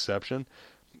no exception.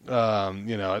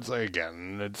 It's like,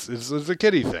 again, it's a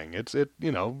kiddie thing.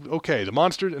 Okay, the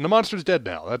monster's dead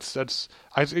now.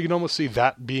 You can almost see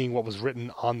that being what was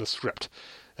written on the script.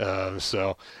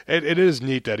 So it is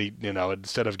neat that he,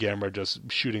 instead of Gamera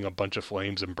just shooting a bunch of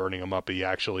flames and burning them up, he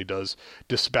actually does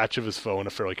dispatch of his foe in a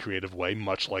fairly creative way,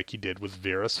 much like he did with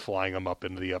Virus, flying him up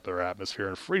into the upper atmosphere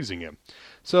and freezing him.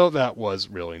 So that was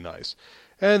really nice.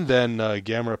 And then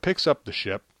Gamera picks up the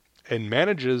ship and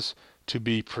manages to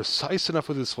be precise enough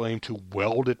with his flame to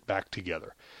weld it back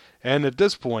together. And at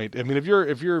this point, I mean, if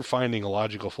you're finding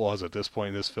illogical flaws at this point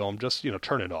in this film, just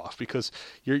turn it off because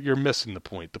you're missing the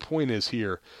point. The point is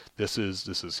here, this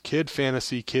is kid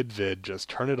fantasy, kid vid. Just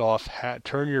turn it off,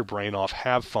 turn your brain off,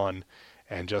 have fun,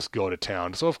 and just go to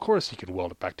town. So of course he can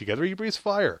weld it back together. He breathes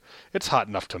fire. It's hot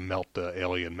enough to melt the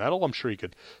alien metal. I'm sure he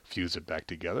could fuse it back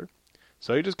together.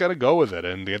 So you just got to go with it.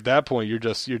 And at that point, you're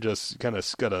just kind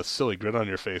of got a silly grin on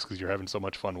your face because you're having so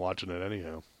much fun watching it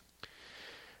anyhow.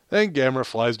 Then Gamera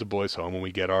flies the boys home and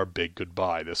we get our big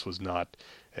goodbye. This was not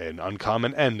an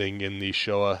uncommon ending in the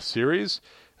Showa series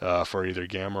for either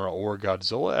Gamera or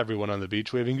Godzilla. Everyone on the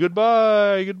beach waving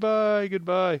goodbye, goodbye,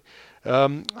 goodbye.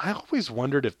 I always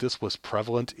wondered if this was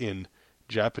prevalent in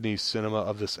Japanese cinema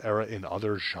of this era in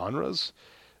other genres.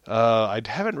 I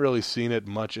haven't really seen it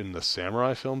much in the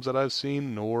samurai films that I've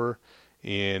seen, nor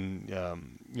in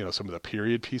some of the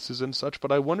period pieces and such,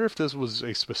 but I wonder if this was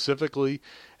specifically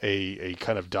a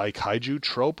kind of daikaiju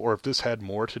trope, or if this had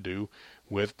more to do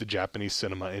with the Japanese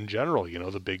cinema in general.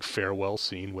 The big farewell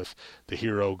scene with the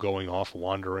hero going off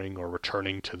wandering or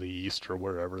returning to the east or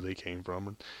wherever they came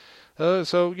from.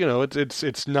 So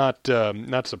it's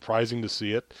not surprising to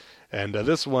see it. And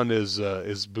this one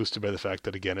is boosted by the fact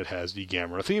that, again, it has the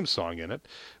Gamera theme song in it,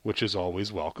 which is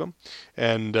always welcome.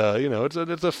 And,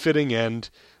 it's a fitting end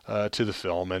to the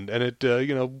film. And it,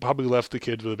 probably left the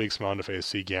kids with a big smile on their face to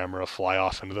see Gamera fly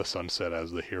off into the sunset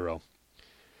as the hero.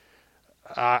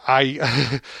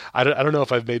 I don't know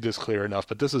if I've made this clear enough,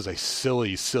 but this is a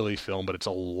silly, silly film, but it's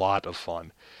a lot of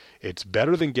fun. It's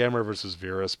better than Gamera vs.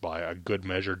 Virus by a good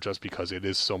measure just because it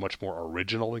is so much more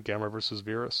original than Gamera vs.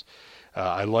 Virus.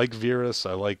 I like Virus.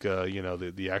 I like,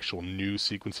 the actual new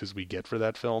sequences we get for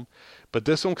that film. But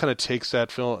this one kind of takes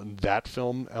that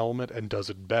film element and does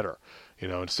it better.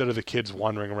 Instead of the kids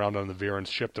wandering around on the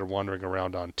Viren's ship, they're wandering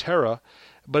around on Terra.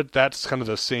 But that's kind of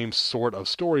the same sort of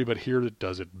story, but here it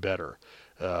does it better.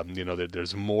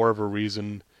 There's more of a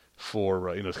reason for,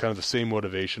 it's kind of the same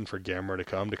motivation for Gamera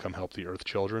to come help the Earth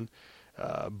children.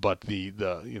 But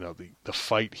the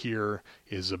fight here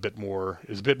is a bit more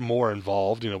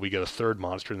involved. We get a third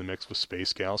monster in the mix with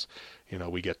Space Gals.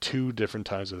 We get 2 different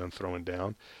times of them throwing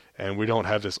down, and we don't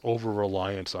have this over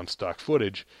reliance on stock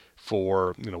footage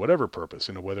for whatever purpose.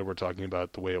 Whether we're talking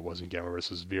about the way it was in Gamma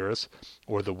vs. Virus,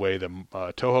 or the way that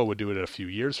Toho would do it a few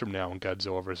years from now in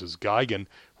Godzilla vs. Gigan,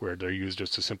 where they're used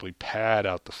just to simply pad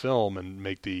out the film and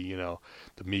make the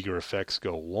meager effects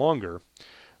go longer.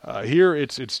 Here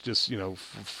it's just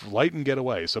light and get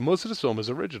away. So most of this film is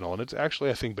original, and it's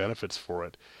actually, I think, benefits for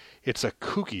it. It's a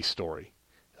kooky story,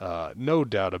 no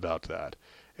doubt about that,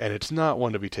 and it's not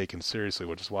one to be taken seriously,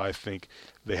 which is why I think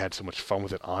they had so much fun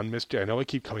with it on Misty. I know I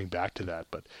keep coming back to that,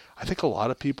 but I think a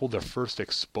lot of people, their first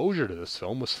exposure to this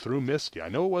film was through Misty. I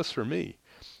know it was for me.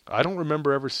 I don't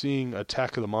remember ever seeing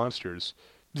Attack of the Monsters,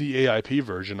 the AIP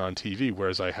version, on TV,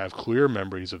 whereas I have clear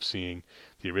memories of seeing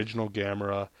the original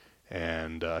Gamera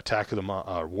and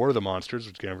War of the Monsters,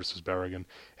 which is Gamera vs. Baragon,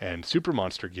 and Super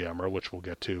Monster Gamera, which we'll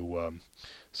get to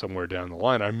somewhere down the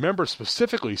line. I remember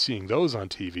specifically seeing those on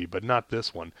TV, but not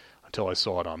this one until I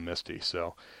saw it on Misty.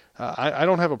 So I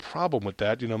don't have a problem with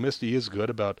that. Misty is good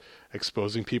about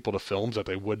exposing people to films that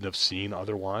they wouldn't have seen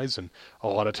otherwise, and a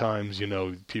lot of times,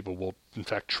 people will, in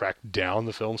fact, track down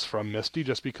the films from Misty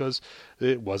just because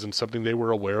it wasn't something they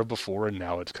were aware of before, and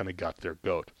now it's kind of got their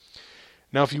goat.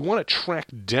 Now, if you want to track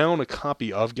down a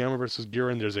copy of Gamera vs.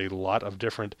 Giran, there's a lot of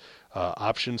different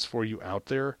options for you out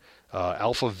there.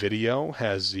 Alpha Video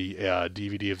has the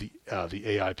DVD of the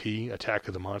AIP Attack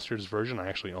of the Monsters version. I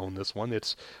actually own this one.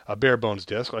 It's a bare bones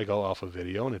disc like all Alpha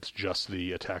Video, and it's just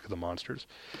the Attack of the Monsters.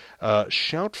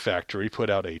 Shout Factory put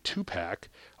out a 2-pack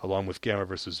along with Gamera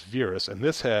vs. Virus, and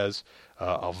this has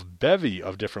a bevy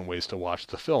of different ways to watch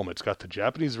the film. It's got the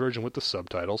Japanese version with the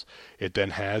subtitles. It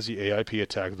then has the AIP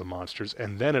Attack of the Monsters,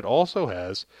 and then it also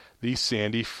has the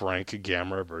Sandy Frank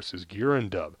Gamera vs. Giran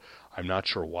dub. I'm not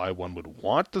sure why one would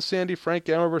want the Sandy Frank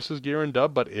Gamera vs. Giran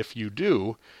dub, but if you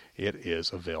do, it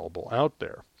is available out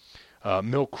there.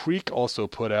 Mill Creek also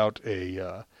put out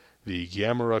the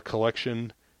Gamera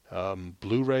Collection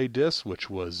Blu-ray disc, which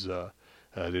was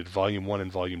did Volume 1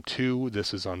 and Volume 2.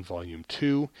 This is on Volume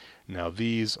 2. Now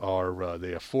these are,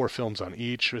 they have 4 films on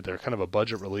each. They're kind of a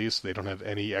budget release. They don't have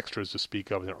any extras to speak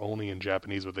of. They're only in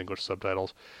Japanese with English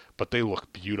subtitles, but they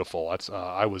look beautiful.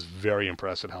 I was very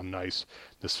impressed at how nice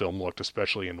this film looked,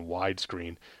 especially in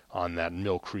widescreen on that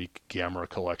Mill Creek Gamera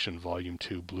Collection Volume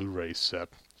 2 Blu-ray set.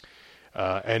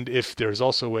 And if there's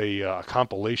also a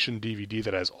compilation DVD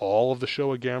that has all of the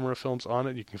Showa Gamera films on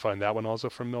it, you can find that one also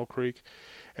from Mill Creek.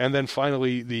 And then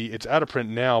finally, it's out of print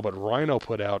now, but Rhino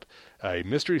put out a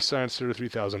Mystery Science Theater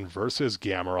 3000 versus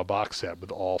Gamera box set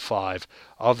with all 5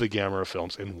 of the Gamera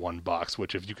films in one box,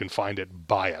 which if you can find it,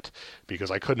 buy it, because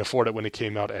I couldn't afford it when it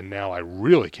came out, and now I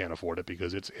really can't afford it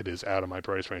because it is out of my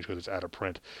price range because it's out of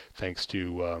print, thanks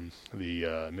to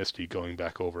the Misty going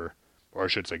back over, or I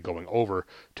should say going over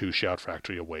to Shout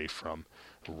Factory away from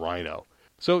Rhino.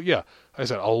 So yeah, I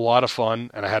said a lot of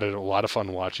fun, and I had a lot of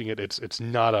fun watching it. It's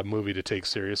not a movie to take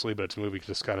seriously, but it's a movie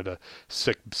just kind of to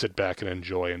sit back and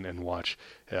enjoy and watch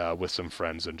with some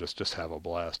friends and just have a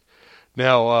blast.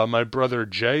 Now, my brother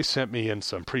Jay sent me in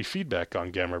some pre-feedback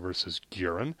on Gamera vs.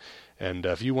 Giran, and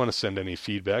if you want to send any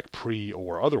feedback, pre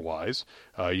or otherwise,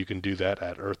 you can do that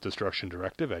at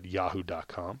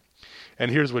earthdestructiondirective@yahoo.com.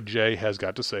 And here's what Jay has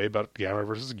got to say about Gamera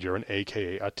vs. Giran,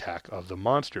 aka Attack of the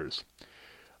Monsters.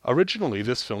 Originally,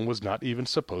 this film was not even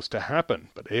supposed to happen,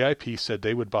 but AIP said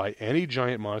they would buy any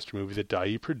giant monster movie that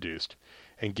Dai produced,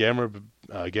 and Gamera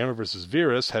vs.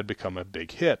 Virus had become a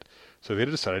big hit, so they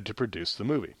decided to produce the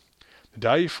movie. The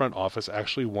Dai front office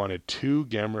actually wanted 2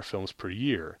 Gamera films per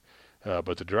year,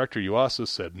 but the director Yuasa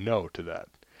said no to that.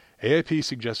 AIP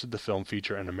suggested the film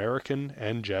feature an American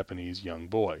and Japanese young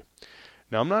boy.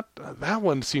 Now, that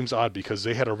one seems odd because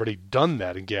they had already done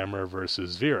that in Gamera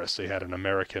vs. Virus. They had an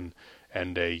American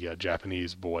and a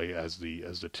Japanese boy as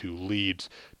the 2 leads,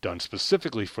 done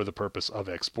specifically for the purpose of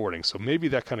exporting. So maybe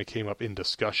that kind of came up in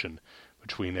discussion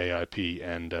between AIP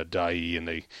and Dai, and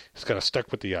they just kind of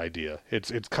stuck with the idea.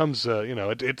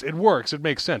 It works. It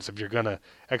makes sense. If you're going to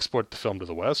export the film to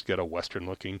the West, get a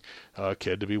Western-looking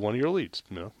kid to be one of your leads.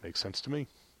 Makes sense to me.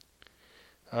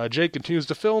 Jay continues,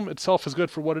 the film itself is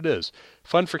good for what it is.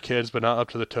 Fun for kids, but not up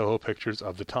to the Toho pictures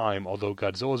of the time, although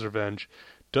Godzilla's Revenge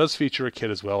does feature a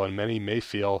kid as well, and many may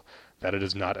feel that it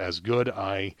is not as good.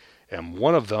 I am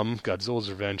one of them. Godzilla's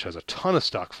Revenge has a ton of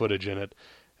stock footage in it,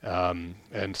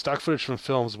 And stock footage from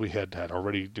films we had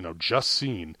already, just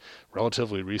seen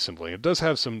relatively recently. It does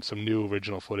have some new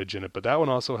original footage in it, but that one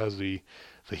also has the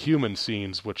human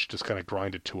scenes, which just kind of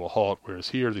grind it to a halt, whereas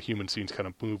here the human scenes kind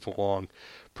of move along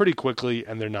pretty quickly,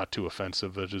 and they're not too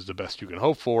offensive, which is the best you can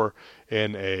hope for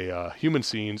in a human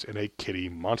scenes in a kiddie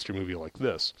monster movie like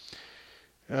this.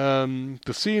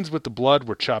 The scenes with the blood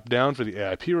were chopped down for the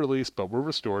AIP release, but were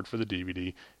restored for the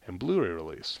DVD and Blu-ray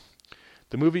release.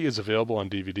 The movie is available on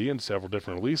DVD in several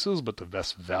different releases, but the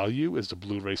best value is the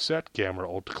Blu-ray set, Gamera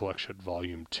Ultra Collection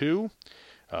Volume 2,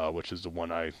 which is the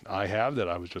one I have that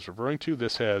I was just referring to.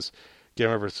 This has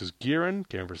Gamera vs. Giran,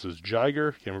 Gamera vs.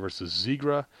 Jiger, Gamera vs.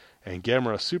 Zigra, and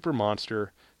Gamera Super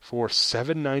Monster for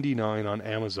 $7.99 on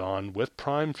Amazon with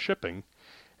Prime shipping.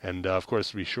 And, of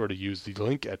course, be sure to use the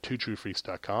link at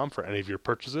twotruefreaks.com for any of your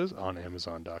purchases on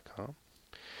Amazon.com.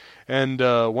 And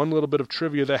one little bit of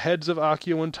trivia, the heads of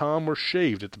Akio and Tom were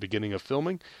shaved at the beginning of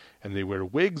filming, and they wear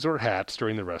wigs or hats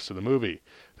during the rest of the movie.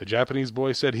 The Japanese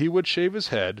boy said he would shave his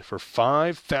head for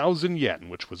 5,000 yen,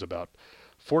 which was about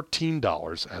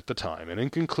 $14 at the time. And in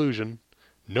conclusion,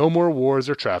 no more wars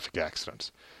or traffic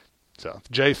accidents. So,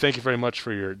 Jay, thank you very much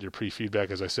for your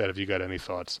pre-feedback. As I said, if you got any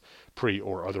thoughts, pre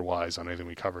or otherwise, on anything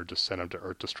we covered, just send them to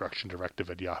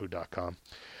earthdestructiondirective@yahoo.com.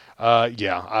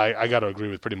 I got to agree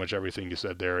with pretty much everything you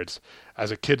said there. It's,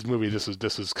 as a kids movie, this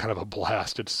is kind of a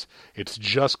blast. It's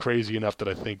just crazy enough that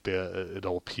I think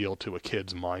it'll appeal to a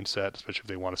kid's mindset, especially if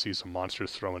they want to see some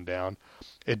monsters throwing down.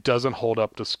 It doesn't hold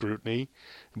up to scrutiny,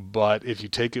 but if you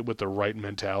take it with the right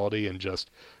mentality and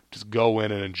just go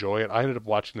in and enjoy it. I ended up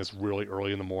watching this really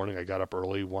early in the morning. I got up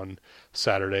early one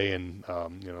Saturday, and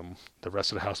the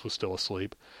rest of the house was still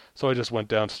asleep. So I just went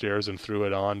downstairs and threw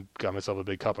it on, got myself a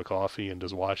big cup of coffee, and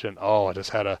just watched it. Oh, I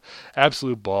just had a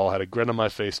absolute ball. Had a grin on my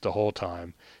face the whole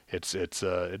time. It's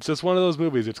just one of those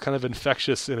movies. It's kind of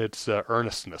infectious in its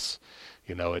earnestness.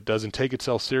 It doesn't take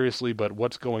itself seriously, but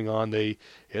what's going on, they're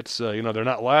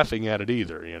not laughing at it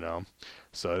either.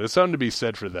 So there's something to be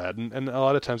said for that. And a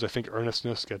lot of times I think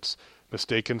earnestness gets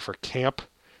mistaken for camp.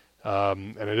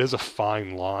 And it is a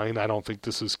fine line. I don't think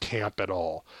this is camp at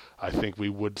all. I think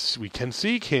we can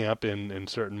see camp in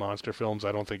certain monster films.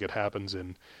 I don't think it happens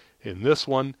in this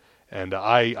one. And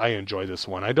I enjoy this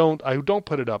one. I don't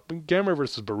put it up. Gamera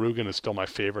vs. Barugan is still my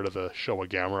favorite of the Showa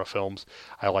Gamera films.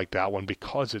 I like that one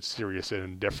because it's serious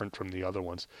and different from the other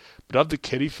ones. But of the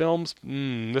kiddie films,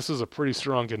 this is a pretty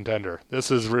strong contender.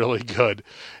 This is really good.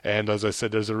 And as I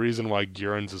said, there's a reason why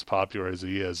Giran's as popular as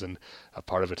he is, and a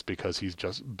part of it's because he's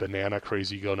just banana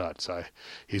crazy go nuts.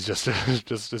 He's just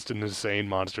just an insane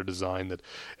monster design that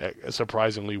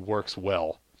surprisingly works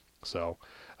well. So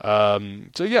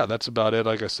yeah, that's about it.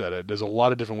 Like I said, there's a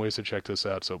lot of different ways to check this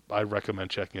out, so I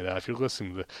recommend checking it out. If you're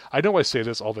listening to I know I say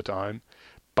this all the time,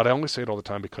 but I only say it all the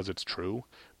time because it's true.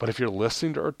 But if you're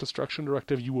listening to Earth Destruction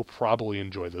Directive, you will probably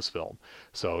enjoy this film.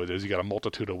 So you got a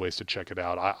multitude of ways to check it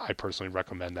out. I personally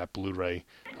recommend that Blu-ray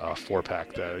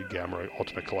 4-pack, the Gamera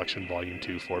Ultimate Collection Volume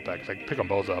 2 4-pack. In fact, pick them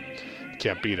both up. You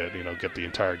can't beat it. Get the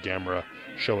entire Gamera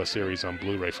Showa series on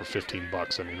Blu-ray for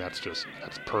 $15. I mean, that's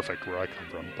perfect where I come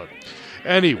from. But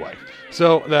anyway,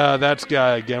 so that's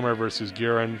Gamera vs.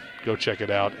 Giran. Go check it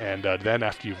out. And then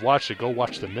after you've watched it, go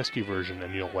watch the Misty version,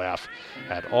 and you'll laugh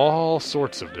at all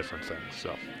sorts of different things.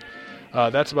 So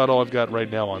that's about all I've got right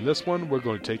now on this one. We're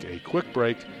going to take a quick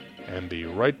break and be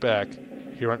right back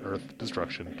here on Earth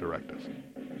Destruction Directive.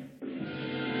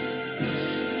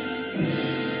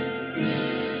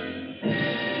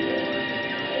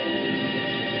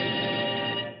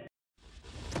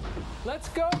 Let's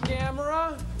go,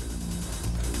 Gamera!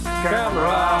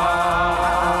 Gamera!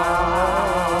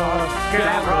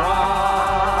 Gamera!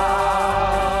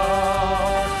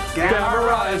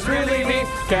 Gamera is really neat.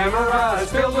 Gamera is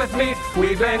filled with meat.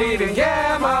 We've been eating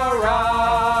Gamera.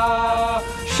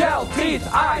 Shell, teeth,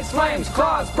 eyes, flames,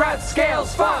 claws, breath,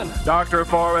 scales, fun. Dr.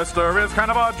 Forrester is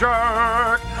kind of a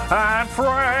jerk, and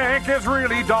Frank is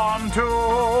really dumb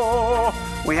too.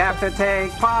 We have to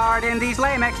take part in these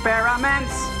lame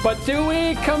experiments. But do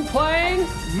we complain?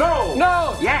 No!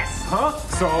 No! Yes! Huh?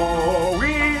 So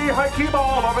we hike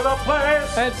all over the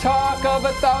place. And talk of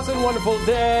 1,000 wonderful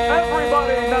days.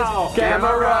 Everybody now!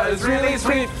 Gamera is really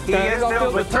sweet. He is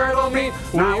filled with turtle meat.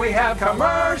 Now we have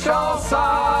commercial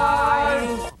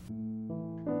signs.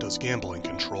 Does gambling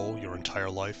control your entire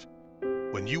life?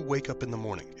 When you wake up in the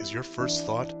morning, is your first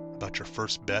thought about your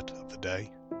first bet of the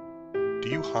day? Do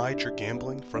you hide your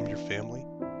gambling from your family?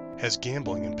 Has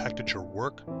gambling impacted your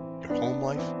work, your home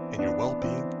life, and your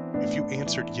well-being? If you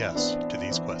answered yes to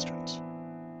these questions,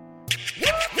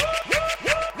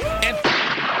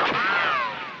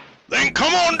 Then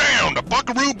come on down to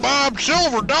Buckaroo Bob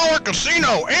Silver Dollar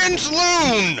Casino and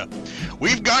Saloon.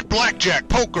 We've got blackjack,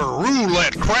 poker,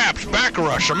 roulette, craps,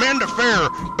 baccarat, Shamanda Fair,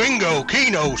 bingo,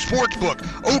 keno, sportsbook,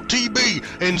 OTB,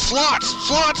 and slots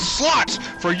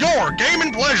for your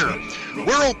gaming pleasure.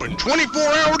 We're open 24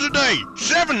 hours a day,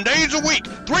 7 days a week,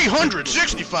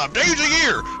 365 days a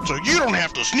year, so you don't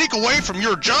have to sneak away from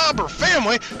your job or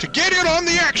family to get in on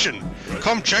the action.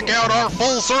 Come check out our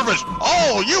full-service,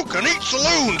 all-you-can-eat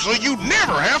saloon so you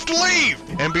never have to leave.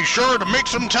 And be sure to make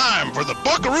some time for the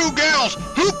Buckaroo Gals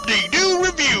Hoop-Dee-Doo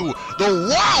Review, the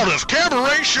wildest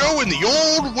cabaret show in the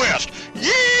Old West.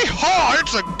 Yee-haw!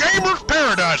 It's a gamer's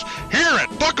paradise here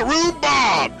at Buckaroo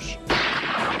Bob's.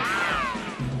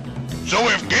 So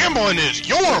if gambling is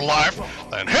your life,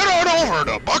 then head on over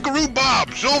to Buckaroo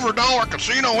Bob's Silver Dollar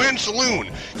Casino and Saloon,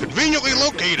 conveniently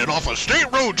located off of State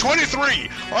Road 23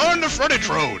 on the frontage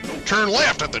road. Turn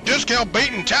left at the Discount Bait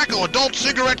and Tackle Adult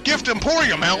Cigarette Gift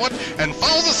Emporium outlet and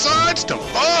follow the signs to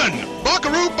fun.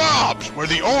 Buckaroo Bob's, where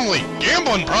the only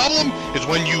gambling problem is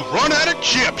when you run out of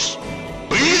chips.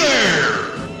 Be there!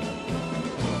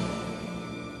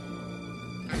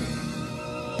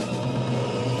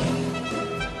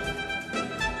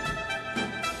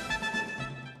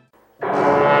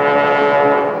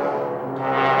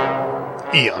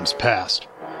 Eons passed.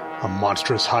 A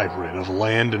monstrous hybrid of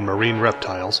land and marine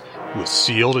reptiles was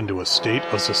sealed into a state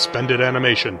of suspended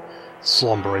animation,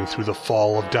 slumbering through the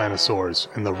fall of dinosaurs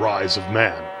and the rise of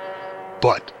man.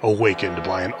 But, awakened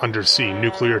by an undersea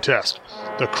nuclear test,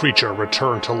 the creature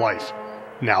returned to life,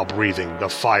 now breathing the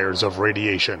fires of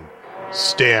radiation.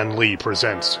 Stan Lee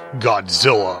presents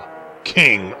Godzilla,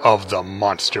 King of the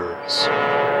Monsters.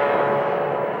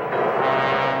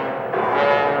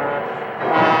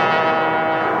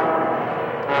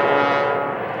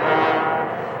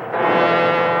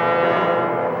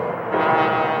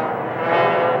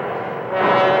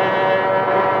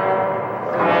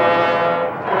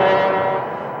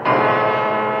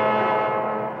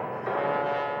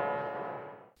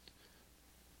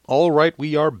 Alright,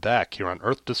 we are back here on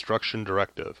Earth Destruction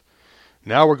Directive.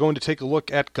 Now we're going to take a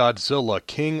look at Godzilla,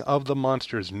 King of the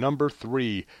Monsters, number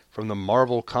 3 from the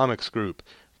Marvel Comics group.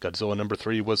 Godzilla number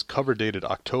 3 was cover dated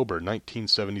October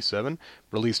 1977,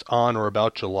 released on or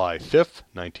about July 5th,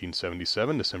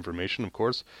 1977. This information, of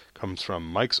course, comes from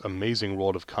Mike's Amazing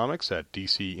World of Comics at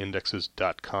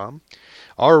DCindexes.com.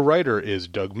 Our writer is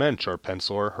Doug Mensch, our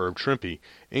penciler Herb Trimpe.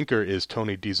 Inker is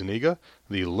Tony DiZuniga.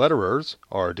 The letterers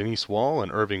are Denise Wall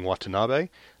and Irving Watanabe.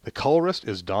 The colorist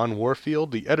is Don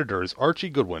Warfield. The editor is Archie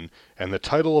Goodwin. And the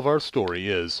title of our story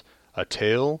is A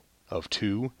Tale of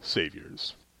Two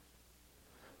Saviors.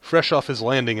 Fresh off his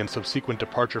landing and subsequent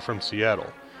departure from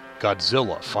Seattle,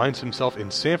 Godzilla finds himself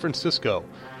in San Francisco,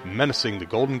 menacing the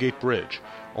Golden Gate Bridge,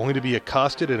 only to be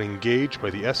accosted and engaged by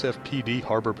the SFPD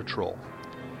Harbor Patrol.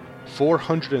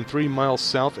 403 miles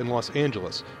south in Los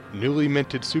Angeles, newly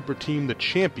minted super team the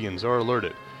Champions are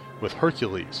alerted, with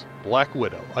Hercules, Black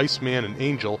Widow, Iceman, and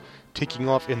Angel taking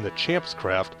off in the Champ's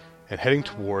craft and heading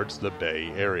towards the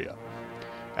Bay Area.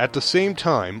 At the same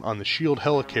time, on the SHIELD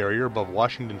helicarrier above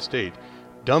Washington State,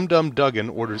 Dum Dum Dugan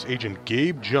orders Agent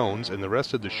Gabe Jones and the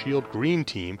rest of the SHIELD Green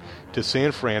Team to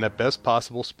San Fran at best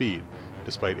possible speed,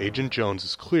 despite Agent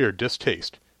Jones's clear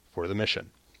distaste for the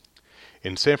mission.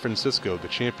 In San Francisco, the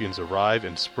Champions arrive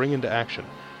and spring into action,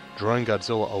 drawing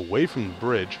Godzilla away from the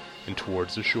bridge and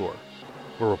towards the shore.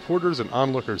 Where reporters and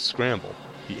onlookers scramble,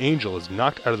 the Angel is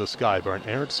knocked out of the sky by an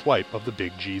errant swipe of the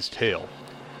Big G's tail.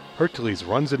 Hercules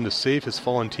runs in to save his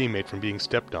fallen teammate from being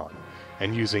stepped on,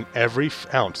 and using every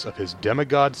ounce of his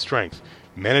demigod strength,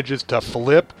 manages to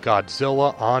flip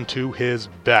Godzilla onto his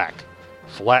back,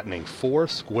 flattening 4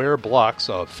 square blocks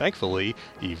of, thankfully,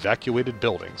 evacuated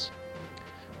buildings.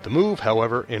 The move,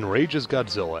 however, enrages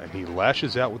Godzilla, and he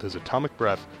lashes out with his atomic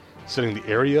breath, setting the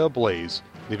area ablaze,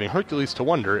 leaving Hercules to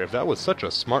wonder if that was such a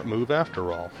smart move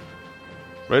after all.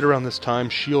 Right around this time,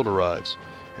 S.H.I.E.L.D. arrives,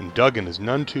 and Duggan is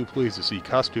none too pleased to see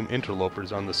costume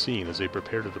interlopers on the scene as they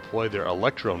prepare to deploy their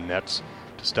electro nets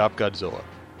to stop Godzilla.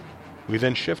 We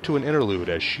then shift to an interlude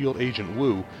as S.H.I.E.L.D. agent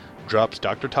Wu drops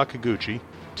Dr. Takaguchi,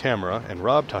 Tamara, and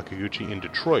Rob Takaguchi in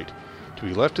Detroit to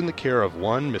be left in the care of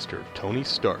one Mr. Tony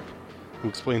Stark, who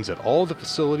explains that all the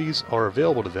facilities are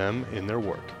available to them in their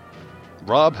work.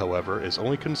 Rob, however, is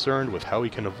only concerned with how he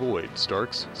can avoid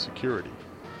Stark's security.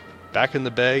 Back in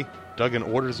the Bay, Duggan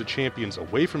orders the Champions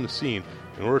away from the scene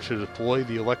in order to deploy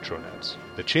the electronets.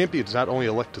 The Champions not only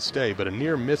elect to stay, but a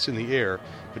near miss in the air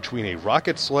between a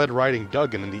rocket sled riding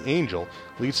Duggan and the Angel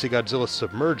leads to Godzilla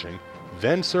submerging,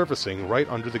 then surfacing right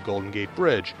under the Golden Gate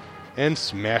Bridge, and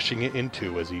smashing it in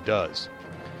two as he does.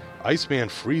 Iceman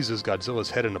freezes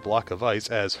Godzilla's head in a block of ice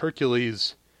as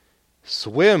Hercules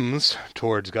swims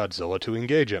towards Godzilla to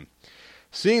engage him.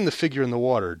 Seeing the figure in the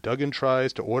water, Duggan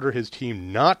tries to order his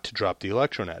team not to drop the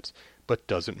electronets, but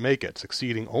doesn't make it,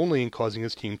 succeeding only in causing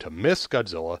his team to miss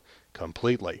Godzilla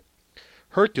completely.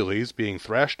 Hercules, being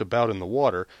thrashed about in the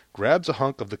water, grabs a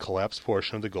hunk of the collapsed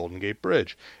portion of the Golden Gate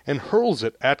Bridge and hurls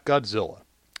it at Godzilla,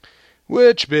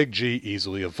 which Big G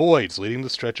easily avoids, leading the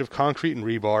stretch of concrete and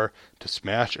rebar to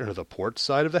smash into the port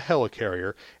side of the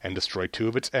helicarrier and destroy 2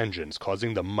 of its engines,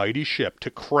 causing the mighty ship to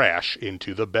crash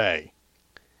into the bay.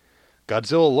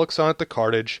 Godzilla looks on at the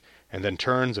carnage and then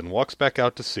turns and walks back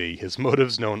out to sea, his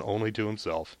motives known only to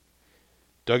himself.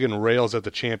 Duggan rails at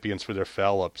the champions for their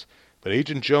foul-ups, but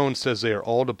Agent Jones says they are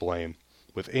all to blame,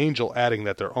 with Angel adding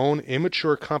that their own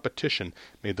immature competition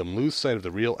made them lose sight of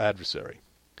the real adversary.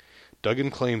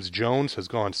 Duggan claims Jones has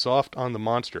gone soft on the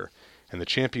monster, and the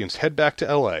champions head back to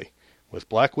L.A., with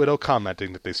Black Widow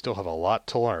commenting that they still have a lot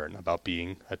to learn about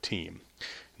being a team.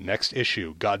 Next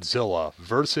issue, Godzilla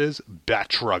vs.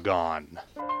 Batragon.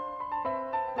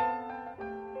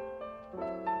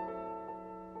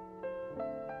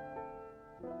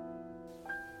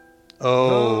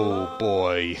 Oh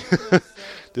boy,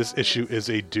 this issue is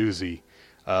a doozy.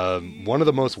 One of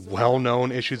the most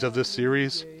well-known issues of this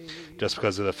series, just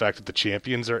because of the fact that the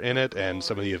champions are in it and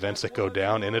some of the events that go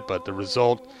down in it, but the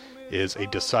result is a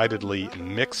decidedly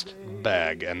mixed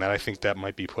bag, and I think that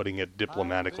might be putting it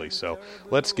diplomatically. So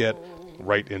let's get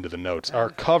right into the notes. Our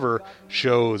cover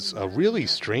shows a really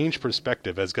strange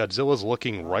perspective as Godzilla's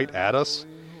looking right at us,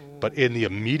 but in the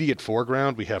immediate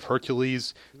foreground we have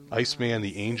Hercules, Iceman,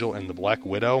 the Angel, and the Black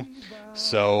Widow.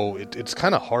 So it's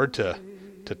kind of hard to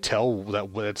tell that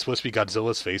it's supposed to be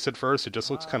Godzilla's face at first. It just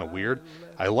looks kind of weird.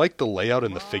 I like the layout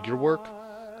and the figure work,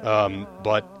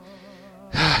 but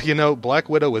you know, Black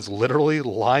Widow is literally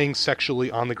lying sexually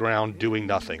on the ground doing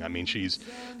nothing. I mean, she's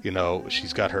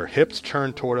got her hips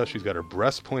turned toward us. She's got her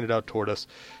breasts pointed out toward us.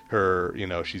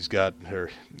 She's got her,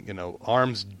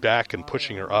 arms back and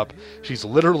pushing her up. She's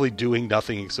literally doing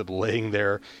nothing except laying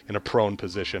there in a prone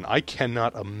position. I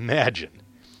cannot imagine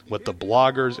what the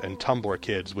bloggers and Tumblr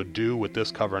kids would do with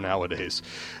this cover nowadays.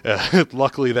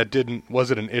 Luckily, that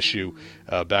wasn't an issue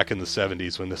back in the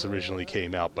 70s when this originally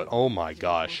came out. But oh my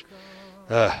gosh.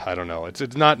 I don't know.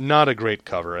 It's not a great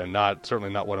cover, and certainly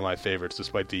not one of my favorites,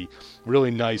 despite the really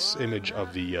nice image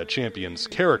of the champions'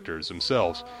 characters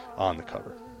themselves on the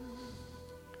cover.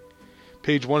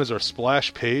 Page 1 is our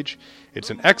splash page. It's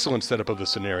an excellent setup of the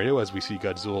scenario, as we see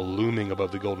Godzilla looming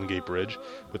above the Golden Gate Bridge,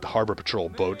 with the Harbor Patrol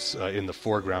boats in the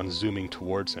foreground zooming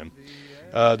towards him.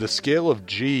 The scale of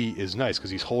G is nice,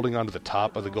 because he's holding onto the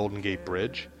top of the Golden Gate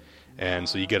Bridge. And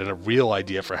so you get a real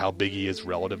idea for how big he is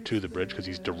relative to the bridge because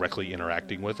he's directly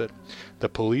interacting with it. The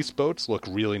police boats look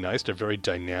really nice. They're very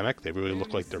dynamic. They really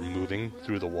look like they're moving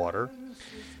through the water.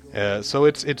 So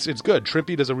it's good.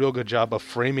 Trimpe does a real good job of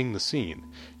framing the scene.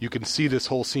 You can see this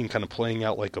whole scene kind of playing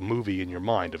out like a movie in your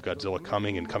mind of Godzilla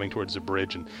coming towards the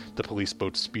bridge and the police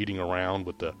boats speeding around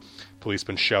with the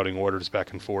policemen shouting orders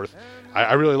back and forth.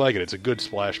 I really like it. It's a good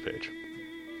splash page.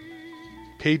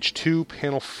 Page 2,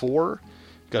 panel 4.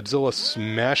 Godzilla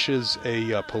smashes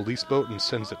a police boat and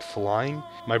sends it flying.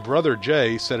 My brother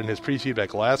Jay said in his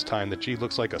pre-feedback last time that G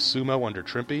looks like a sumo under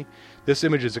Trimpe. This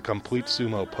image is a complete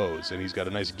sumo pose, and he's got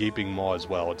a nice gaping maw as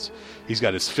well. He's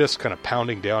got his fist kind of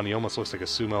pounding down. He almost looks like a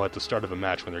sumo at the start of a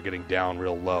match when they're getting down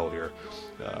real low here.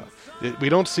 We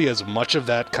don't see as much of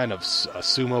that kind of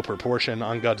sumo proportion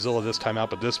on Godzilla this time out,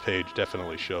 but this page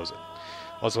definitely shows it.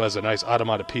 Also has a nice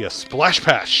automatopoeia splash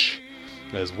pash.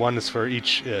 There's one is for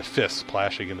each fist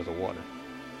splashing into the water.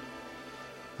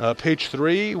 Page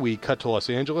 3, we cut to Los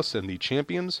Angeles and the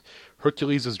champions.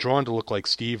 Hercules is drawn to look like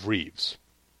Steve Reeves.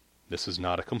 This is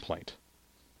not a complaint.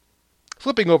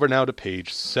 Flipping over now to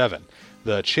page 7,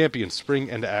 the champions spring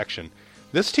into action.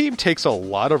 This team takes a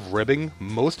lot of ribbing,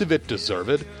 most of it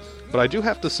deserved, but I do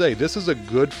have to say this is a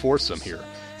good foursome here.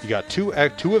 You got two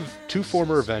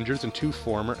former Avengers and 2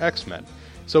 former X-Men.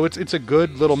 So it's a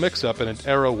good little mix-up in an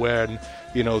era when,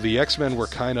 the X-Men were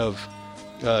kind of,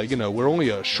 we're only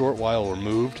a short while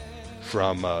removed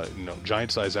from,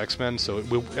 giant-size X-Men. So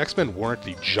X-Men weren't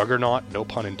the juggernaut, no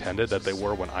pun intended, that they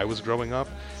were when I was growing up.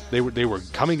 They were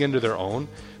coming into their own,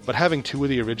 but having 2 of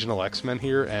the original X-Men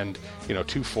here and,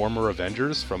 2 former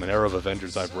Avengers from an era of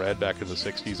Avengers I've read back in the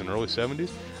 60s and early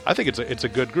 70s, I think it's a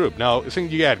good group. Now, I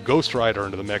think you add Ghost Rider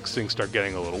into the mix, things start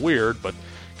getting a little weird, but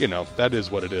that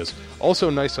is what it is. Also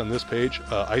nice on this page,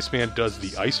 Iceman does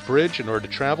the ice bridge in order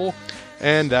to travel,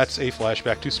 and that's a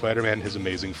flashback to Spider-Man and His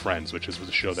Amazing Friends, which was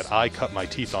the show that I cut my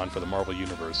teeth on for the Marvel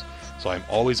Universe. So I'm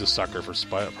always a sucker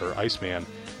for Iceman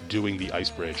doing the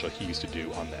ice bridge like he used to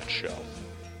do on that show.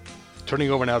 Turning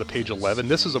over now to page 11,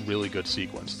 this is a really good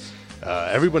sequence.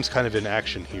 Everyone's kind of in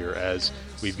action here as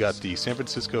we've got the San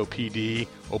Francisco PD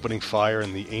opening fire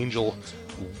and the Angel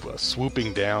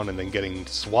swooping down and then getting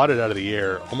swatted out of the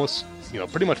air almost,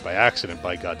 pretty much by accident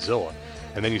by Godzilla.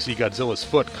 And then you see Godzilla's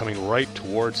foot coming right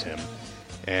towards him.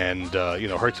 And,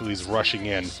 Hercules rushing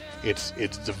in. It's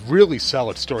a really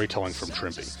solid storytelling from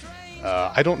Trimpe.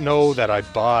 I don't know that I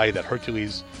buy that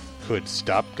Hercules could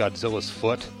stop Godzilla's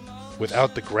foot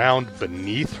without the ground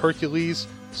beneath Hercules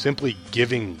simply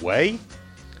giving way.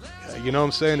 You know what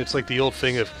I'm saying? It's like the old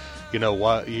thing of,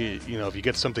 if you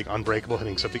get something unbreakable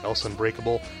hitting something else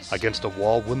unbreakable against a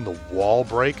wall, wouldn't the wall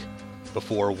break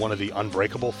before one of the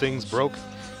unbreakable things broke?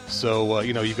 So,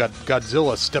 you've got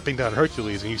Godzilla stepping down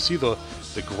Hercules, and you see the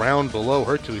ground below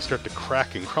Hercules start to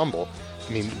crack and crumble.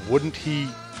 I mean, wouldn't he,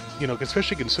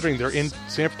 especially considering they're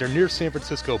near San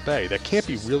Francisco Bay, that can't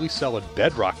be really solid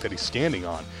bedrock that he's standing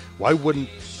on. Why wouldn't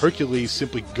Hercules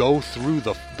simply go through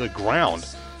the ground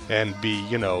and be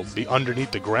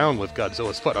underneath the ground with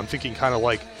Godzilla's foot? I'm thinking kind of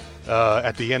like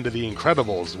at the end of The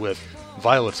Incredibles with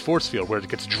Violet's force field, where it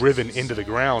gets driven into the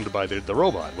ground by the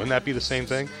robot. Wouldn't that be the same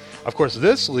thing? Of course,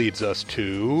 this leads us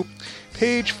to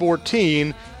page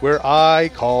 14, where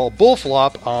I call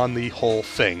bullflop on the whole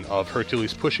thing of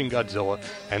Hercules pushing Godzilla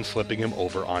and flipping him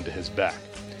over onto his back.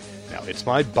 Now, it's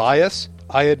my bias,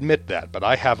 I admit that, but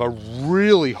I have a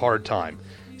really hard time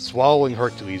swallowing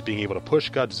Hercules being able to push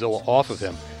Godzilla off of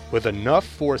him with enough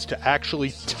force to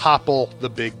actually topple the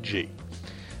big G.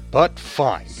 But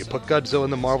fine, you put Godzilla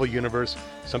in the Marvel Universe,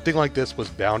 something like this was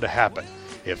bound to happen.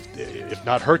 If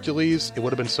not Hercules, it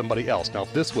would have been somebody else. Now,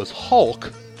 if this was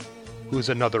Hulk, who's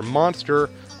another monster,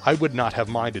 I would not have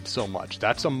minded so much.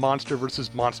 That's a monster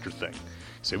versus monster thing.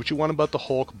 Say what you want about the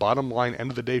Hulk, bottom line,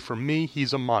 end of the day, for me,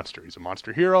 he's a monster. He's a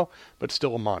monster hero, but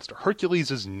still a monster.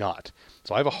 Hercules is not.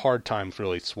 So I have a hard time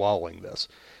really swallowing this.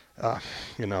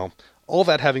 All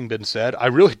that having been said, I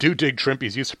really do dig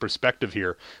Trimpe's use of perspective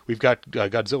here. We've got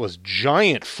Godzilla's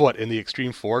giant foot in the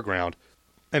extreme foreground,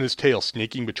 and his tail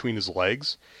sneaking between his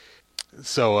legs.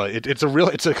 So it's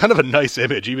a kind of a nice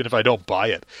image, even if I don't buy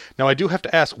it. Now, I do have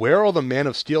to ask, where are all the Man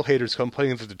of Steel haters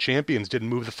complaining that the champions didn't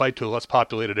move the fight to a less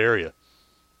populated area?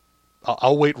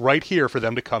 I'll wait right here for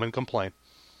them to come and complain.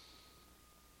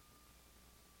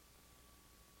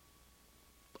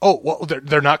 Oh, well,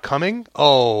 they're not coming?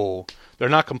 Oh, they're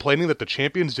not complaining that the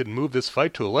champions didn't move this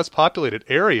fight to a less populated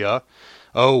area?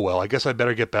 Oh, well, I guess I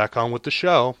better get back on with the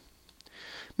show.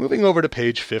 Moving over to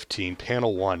page 15,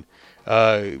 panel 1.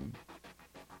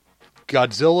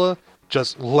 Godzilla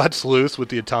just lets loose with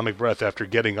the atomic breath after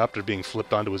getting up to being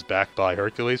flipped onto his back by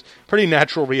Hercules. Pretty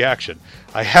natural reaction.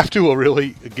 I have to really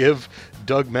give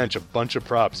Doug Mensch a bunch of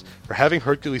props for having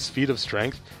Hercules' feat of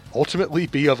strength ultimately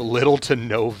be of little to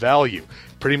no value,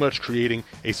 pretty much creating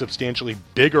a substantially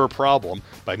bigger problem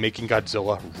by making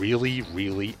Godzilla really,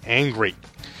 really angry.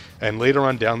 And later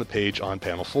on down the page on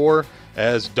panel 4,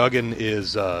 as Duggan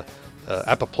is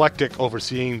apoplectic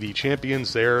overseeing the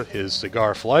champions there, his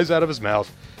cigar flies out of his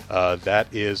mouth. That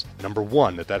is number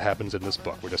 1 that happens in this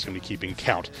book. We're just going to be keeping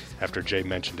count after Jay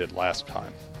mentioned it last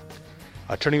time.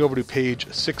 Turning over to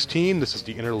page 16, this is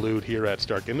the interlude here at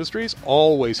Stark Industries.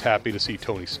 Always happy to see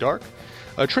Tony Stark.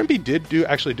 Trimpe did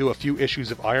do a few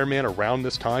issues of Iron Man around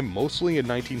this time, mostly in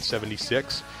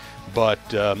 1976.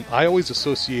 But I always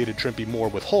associated Trimpe more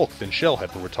with Hulk than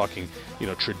Shellhead when we're talking,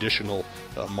 traditional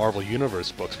Marvel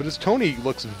Universe books. But as Tony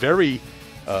looks very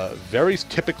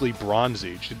typically Bronze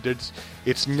Age.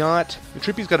 It's not...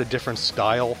 Trimpe's got a different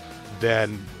style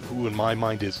than who in my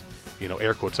mind is,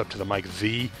 air quotes up to the mic,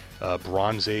 the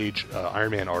Bronze Age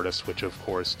Iron Man artist, which of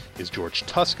course is George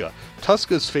Tuska.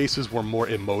 Tuska's faces were more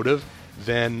emotive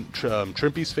than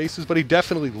Trimpe's faces, but he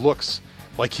definitely looks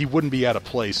like he wouldn't be out of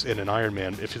place in an Iron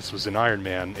Man if this was an Iron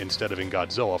Man instead of in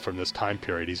Godzilla from this time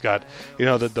period. He's got,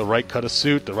 the right cut of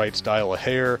suit, the right style of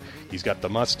hair. He's got the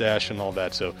mustache and all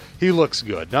that, so he looks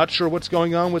good. Not sure what's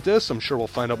going on with this. I'm sure we'll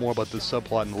find out more about this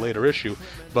subplot in a later issue.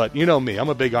 But you know me, I'm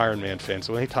a big Iron Man fan,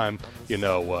 so anytime,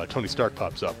 Tony Stark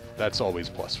pops up, that's always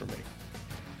a plus for me.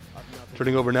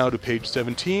 Turning over now to page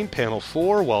 17, panel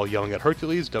 4, while yelling at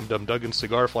Hercules, Dum Dum Duggan's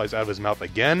cigar flies out of his mouth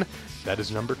again. That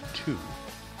is number 2.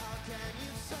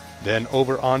 Then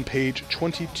over on page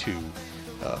 22,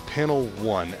 panel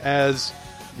 1, as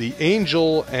the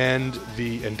Angel and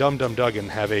Dum Dum Duggan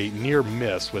have a near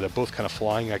miss where they're both kind of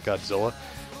flying at Godzilla,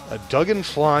 Duggan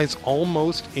flies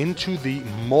almost into the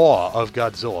maw of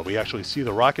Godzilla. We actually see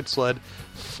the rocket sled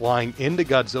flying into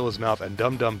Godzilla's mouth and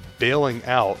Dum Dum bailing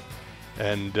out,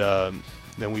 and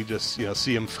then we just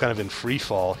see him kind of in free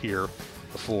fall here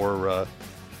before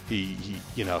he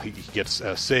gets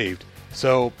saved.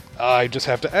 So I just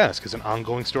have to ask, is an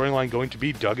ongoing storyline going to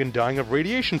be Duggan dying of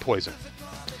radiation poison?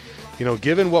 You know,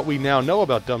 given what we now know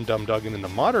about Dum Dum Duggan in the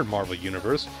modern Marvel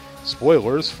Universe,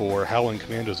 spoilers for Howling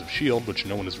Commandos of S.H.I.E.L.D., which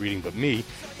no one is reading but me,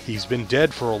 he's been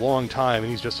dead for a long time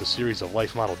and he's just a series of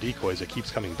life model decoys that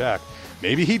keeps coming back.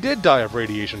 Maybe he did die of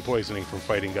radiation poisoning from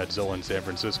fighting Godzilla in San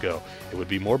Francisco. It would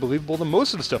be more believable than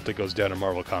most of the stuff that goes down in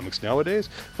Marvel Comics nowadays,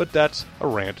 but that's a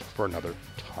rant for another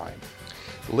time.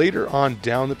 Later on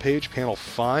down the page, panel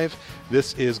 5,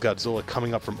 this is Godzilla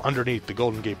coming up from underneath the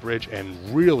Golden Gate Bridge and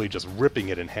really just ripping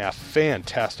it in half.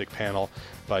 Fantastic panel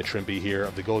by Trimpe here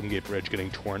of the Golden Gate Bridge getting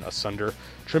torn asunder.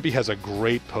 Trimpe has a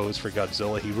great pose for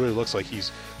Godzilla. He really looks like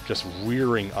he's just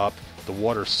rearing up, the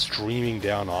water streaming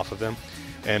down off of him.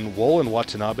 And Wool and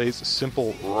Watanabe's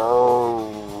simple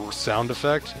sound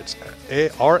effect, it's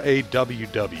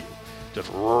R-A-W-W,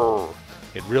 just roar.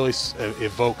 It really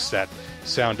evokes that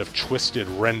sound of twisted,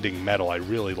 rending metal. I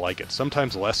really like it.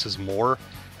 Sometimes less is more,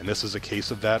 and this is a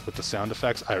case of that with the sound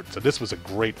effects. So this was a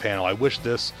great panel. I wish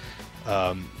this,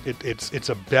 it's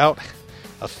about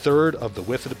a third of the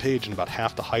width of the page and about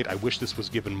half the height. I wish this was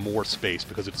given more space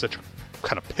because it's such a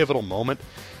kind of pivotal moment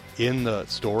in the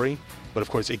story. But of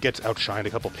course, it gets outshined a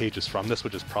couple pages from this,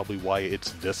 which is probably why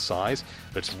it's this size.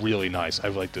 But it's really nice. I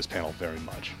like this panel very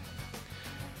much.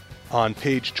 On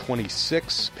page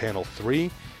 26, panel 3,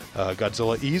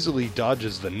 Godzilla easily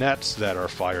dodges the nets that are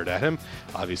fired at him.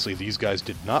 Obviously, these guys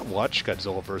did not watch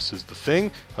Godzilla vs. The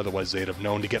Thing. Otherwise, they'd have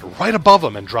known to get right above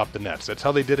him and drop the nets. That's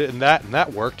how they did it in that, and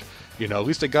that worked. You know, at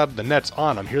least they got the nets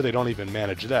on him. Here, they don't even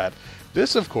manage that.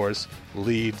 This, of course,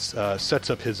 sets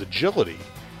up his agility.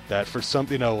 That for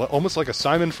something, you know, almost like a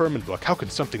Simon Furman book. How can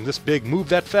something this big move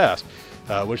that fast?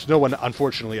 Which no one,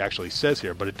 unfortunately, actually says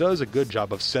here. But it does a good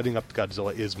job of setting up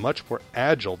Godzilla is much more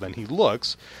agile than he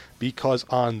looks, because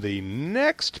on the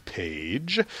next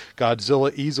page,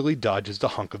 Godzilla easily dodges the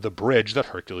hunk of the bridge that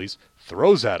Hercules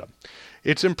throws at him.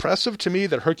 It's impressive to me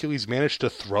that Hercules managed to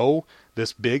throw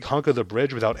this big hunk of the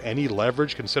bridge without any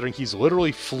leverage, considering he's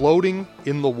literally floating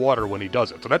in the water when he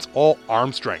does it. So that's all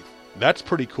arm strength. That's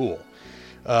pretty cool.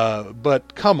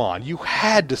 But come on, you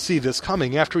had to see this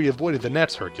coming after he avoided the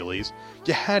nets, Hercules.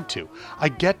 You had to. I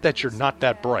get that you're not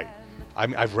that bright.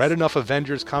 I've read enough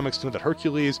Avengers comics to know that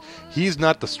Hercules, he's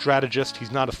not the strategist,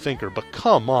 he's not a thinker, but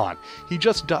come on. He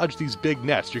just dodged these big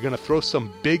nets. You're going to throw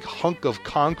some big hunk of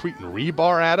concrete and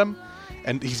rebar at him,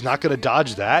 and he's not going to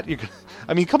dodge that?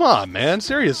 I mean, come on, man,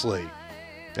 seriously.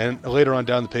 And later on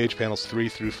down the page, panels 3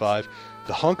 through 5,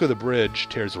 the hunk of the bridge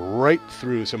tears right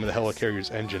through some of the helicarrier's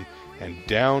engine, and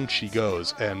down she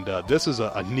goes. And this is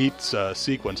a neat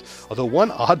sequence. Although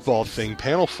one oddball thing,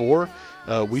 panel 4,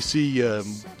 we see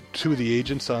two of the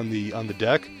agents on the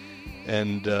deck,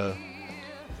 and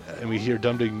we hear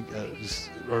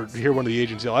or hear one of the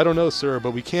agents yell, "I don't know, sir,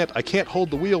 but I can't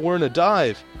hold the wheel. We're in a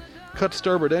dive. Cut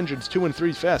starboard engines 2 and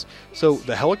 3 fast." So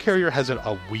the helicarrier has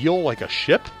a wheel like a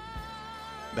ship.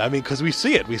 I mean, because we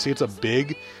see it. We see it's a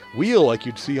big wheel like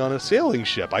you'd see on a sailing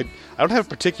ship. I don't have a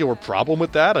particular problem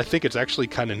with that. I think it's actually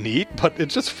kind of neat, but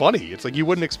it's just funny. It's like you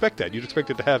wouldn't expect that. You'd expect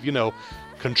it to have,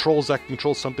 controls that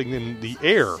control something in the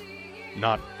air,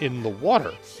 not in the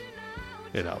water.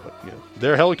 But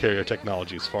their helicarrier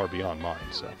technology is far beyond mine.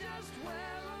 So,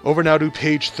 over now to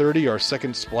page 30, our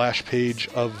second splash page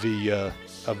of the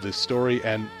story,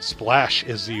 and splash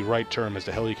is the right term as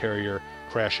the helicarrier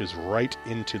crashes right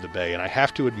into the bay. And I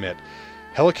have to admit,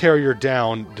 Helicarrier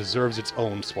Down deserves its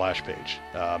own splash page.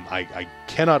 I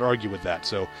cannot argue with that.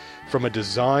 So, from a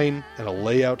design and a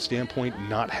layout standpoint,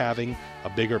 not having a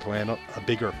bigger panel,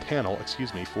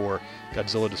 for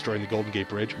Godzilla destroying the Golden Gate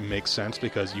Bridge makes sense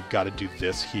because you've got to do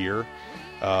this here.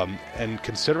 And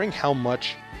considering how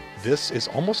much this is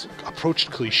almost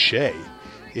approached cliche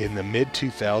in the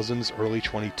mid-2000s, early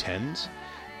 2010s,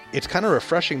 it's kind of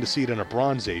refreshing to see it in a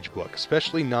Bronze Age book,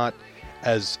 especially not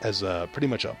as a pretty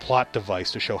much a plot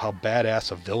device to show how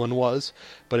badass a villain was,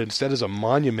 but instead as a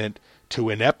monument to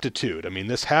ineptitude. I mean,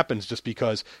 this happens just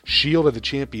because S.H.I.E.L.D. and the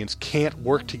Champions can't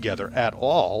work together at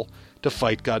all to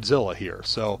fight Godzilla here.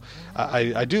 So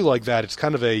I do like that. It's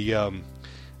kind of a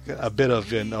bit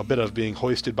of being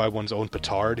hoisted by one's own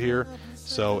petard here.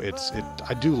 So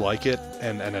I do like it,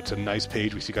 and it's a nice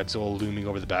page. We see Godzilla looming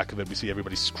over the back of it. We see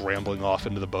everybody scrambling off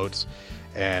into the boats,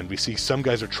 and we see some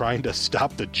guys are trying to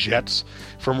stop the jets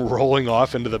from rolling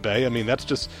off into the bay. I mean, that's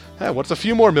just, what's a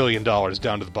few more $1 million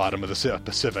down to the bottom of the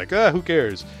Pacific? Who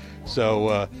cares?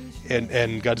 So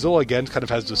And Godzilla, again, kind of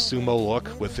has the sumo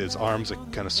look with his arms that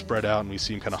kind of spread out, and we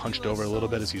see him kind of hunched over a little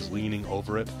bit as he's leaning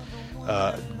over it.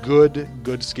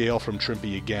 Good scale from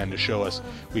Trimpe again to show us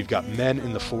we've got men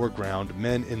in the foreground,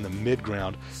 men in the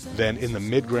midground. Then in the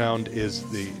midground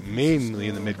mainly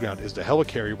in the midground is the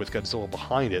helicarrier with Godzilla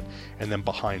behind it, and then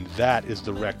behind that is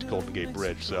the wrecked Golden Gate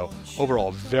Bridge. So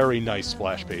overall, very nice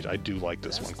splash page. I do like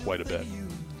this one quite a bit.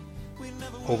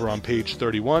 Over on page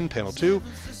 31, panel 2,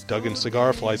 Duggan's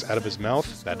cigar flies out of his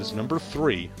mouth. That is number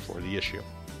 3 for the issue.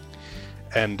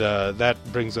 And that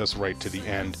brings us right to the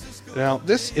end. Now,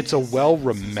 it's a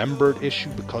well-remembered issue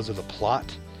because of the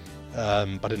plot,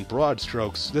 but in broad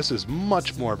strokes, this is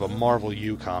much more of a Marvel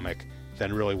U comic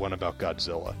than really one about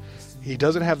Godzilla. He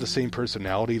doesn't have the same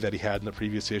personality that he had in the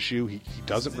previous issue. He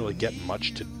doesn't really get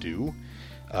much to do.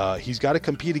 He's got to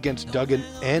compete against Duggan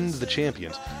and the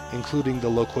champions, including the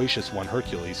loquacious one,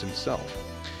 Hercules himself.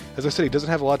 As I said, he doesn't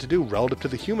have a lot to do relative to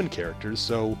the human characters,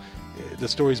 so the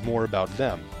story's more about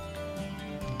them.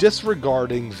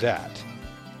 Disregarding the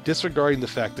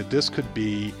fact that this could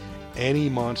be any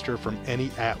monster from any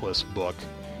Atlas book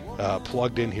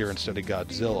plugged in here instead of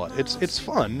Godzilla. It's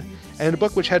fun, and a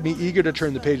book which had me eager to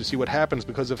turn the page to see what happens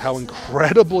because of how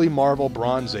incredibly Marvel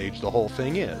Bronze Age the whole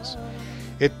thing is.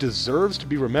 It deserves to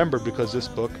be remembered because this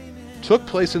book took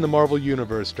place in the Marvel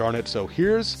Universe, darn it, so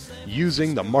here's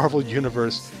using the Marvel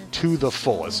Universe to the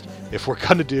fullest. If we're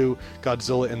going to do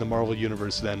Godzilla in the Marvel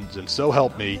Universe, then so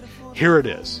help me, here it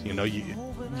is. You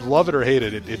love it or hate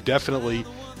it, it definitely,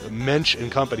 Mensch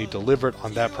and company delivered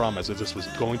on that promise that this was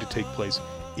going to take place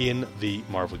in the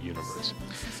Marvel Universe.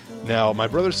 Now, my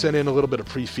brother sent in a little bit of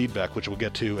pre-feedback, which we'll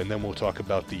get to, and then we'll talk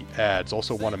about the ads.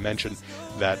 Also want to mention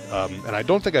that, and I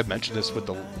don't think I mentioned this with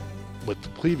the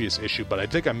previous issue, but I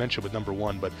think I mentioned with number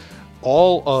 1, but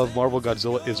all of Marvel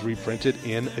Godzilla is reprinted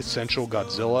in Essential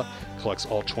Godzilla. Collects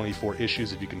all 24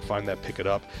 issues. If you can find that, pick it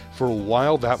up. For a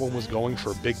while, that one was going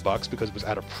for big bucks because it was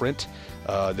out of print.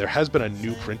 There has been a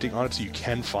new printing on it, so you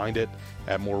can find it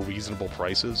at more reasonable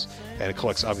prices. And it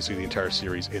collects, obviously, the entire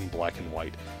series in black and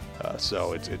white.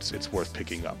 So it's worth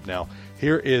picking up. Now,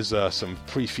 here is some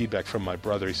pre-feedback from my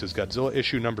brother. He says, Godzilla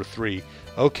issue number 3.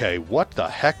 Okay, what the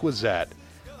heck was that?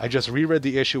 I just reread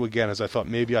the issue again as I thought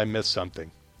maybe I missed something.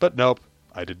 But nope,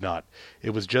 I did not.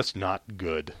 It was just not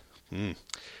good.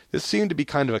 This seemed to be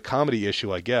kind of a comedy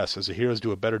issue, I guess, as the heroes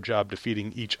do a better job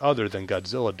defeating each other than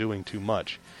Godzilla doing too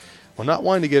much. While not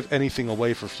wanting to give anything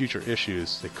away for future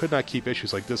issues, they could not keep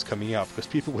issues like this coming out because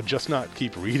people would just not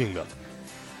keep reading them.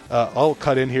 I'll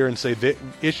cut in here and say,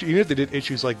 even if they did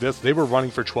issues like this, they were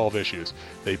running for 12 issues.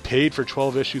 They paid for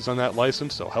 12 issues on that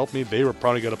license, so help me, they were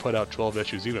probably going to put out 12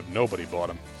 issues even if nobody bought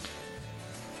them.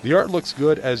 The art looks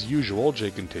good as usual, Jay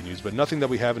continues, but nothing that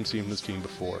we haven't seen from this team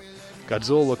before.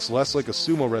 Godzilla looks less like a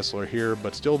sumo wrestler here,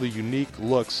 but still the unique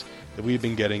looks that we've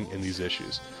been getting in these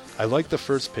issues. I like the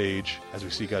first page, as we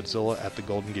see Godzilla at the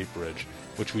Golden Gate Bridge,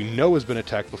 which we know has been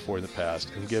attacked before in the past,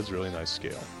 and gives really nice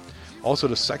scale. Also,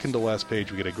 the second to last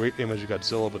page, we get a great image of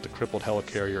Godzilla with the crippled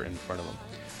helicarrier in front of him.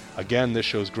 Again, this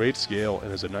shows great scale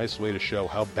and is a nice way to show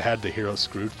how bad the hero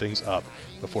screwed things up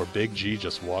before Big G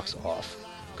just walks off.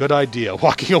 Good idea.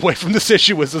 Walking away from this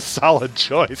issue was a solid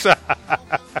choice.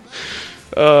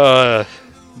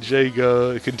 Jay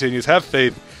continues, have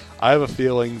faith. I have a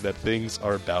feeling that things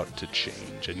are about to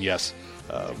change. And yes,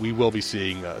 we will be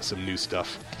seeing some new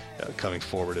stuff coming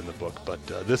forward in the book. But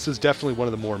this is definitely one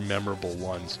of the more memorable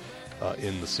ones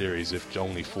in the series, if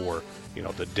only for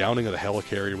the downing of the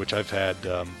helicarrier, which I've had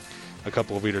a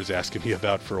couple of readers asking me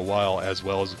about for a while, as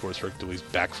well as, of course, Hercules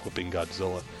backflipping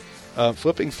Godzilla.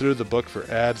 Flipping through the book for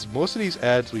ads, most of these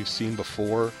ads we've seen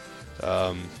before.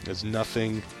 There's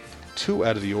nothing too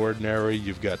out of the ordinary.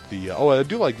 You've got the... I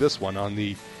do like this one on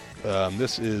the...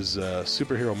 this is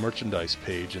superhero merchandise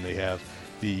page, and they have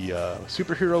the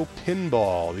superhero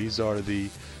pinball. These are the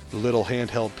little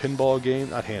handheld pinball game,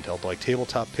 not handheld, but like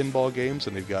tabletop pinball games,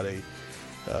 and they've got a...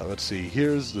 let's see,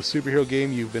 here's the superhero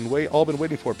game you've all been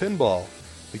waiting for, pinball.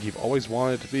 Like you've always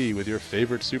wanted it to be with your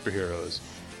favorite superheroes.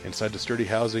 Inside the sturdy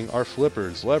housing are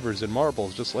flippers, levers, and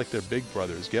marbles, just like their big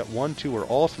brothers. Get 1, 2, or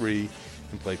all 3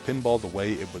 and play pinball the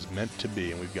way it was meant to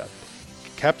be. And we've got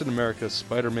Captain America,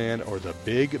 Spider-Man, or the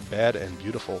Big, Bad, and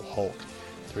Beautiful Hulk.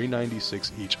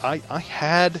 $3.96 each. I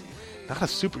had, not a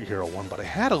superhero one, but I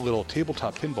had a little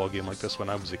tabletop pinball game like this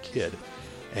when I was a kid.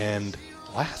 And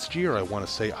last year, I want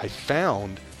to say, I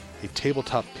found a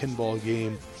tabletop pinball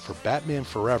game for Batman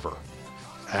Forever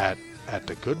at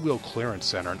the Goodwill Clearance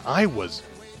Center, and I was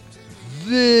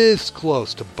this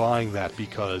close to buying that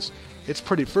because it's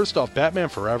pretty... First off, Batman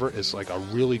Forever is like a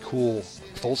really cool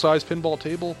full-size pinball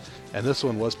table, and this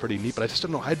one was pretty neat, but I just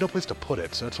didn't know. I had no place to put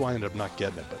it, so that's why I ended up not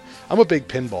getting it. But I'm a big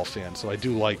pinball fan, so I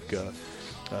do like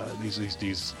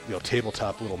these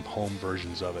tabletop little home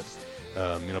versions of it.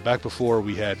 Back before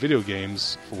we had video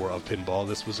games of pinball,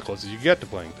 this was the closest you could get to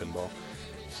playing pinball.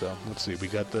 So let's see, we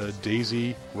got the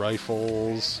Daisy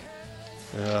rifles.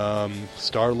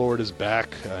 Star-Lord is back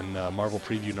on Marvel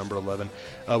Preview number 11.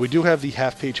 We do have the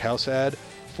half-page house ad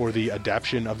for the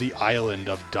adaptation of The Island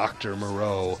of Dr.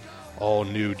 Moreau, all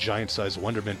new giant-sized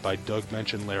wonderment by Doug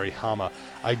Mensch and Larry Hama.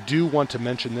 I do want to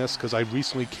mention this because I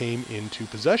recently came into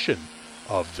possession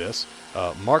of this.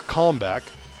 Mark Kalmbach,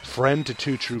 friend to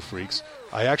Two True Freaks,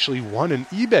 I actually won an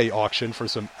eBay auction for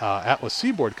some Atlas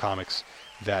Seaboard comics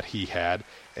that he had.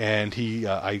 And he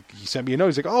sent me a note.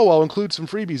 He's like, oh, I'll include some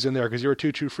freebies in there because you're a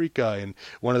Two True Freak guy. And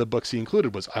one of the books he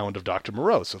included was Island of Dr.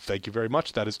 Moreau. So thank you very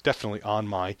much. That is definitely on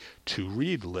my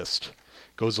to-read list.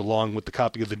 Goes along with the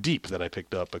copy of The Deep that I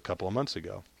picked up a couple of months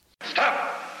ago.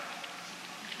 Stop!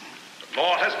 The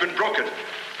law has been broken.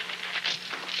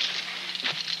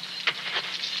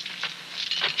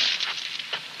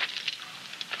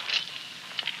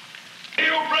 He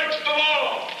who breaks the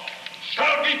law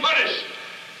shall be punished.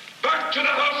 Back to the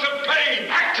house of pain!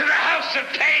 Back to the house of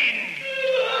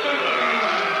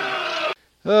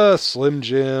pain! Slim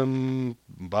Jim,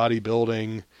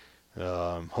 bodybuilding,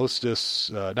 hostess,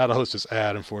 not a hostess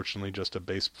ad, unfortunately, just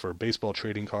for baseball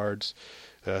trading cards.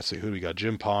 Let's see, who do we got?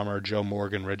 Jim Palmer, Joe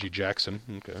Morgan, Reggie Jackson.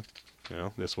 Okay.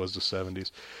 This was the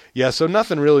 70s. Yeah, so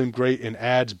nothing really great in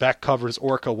ads. Back covers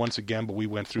Orca once again, but we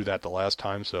went through that the last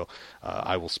time, so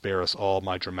I will spare us all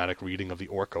my dramatic reading of the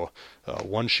Orca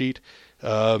one sheet.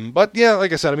 But yeah,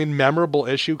 like I said, memorable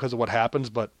issue because of what happens,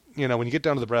 but when you get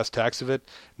down to the brass tacks of it,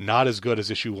 not as good as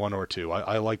issue 1 or 2.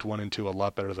 I liked 1 and 2 a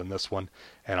lot better than this one,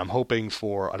 and I'm hoping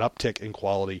for an uptick in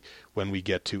quality when we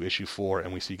get to issue 4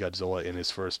 and we see Godzilla in his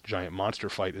first giant monster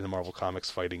fight in the Marvel Comics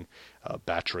fighting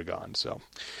Batragon. So,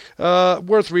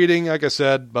 worth reading, like I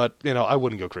said, but, I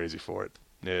wouldn't go crazy for it.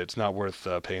 It's not worth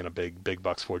paying a big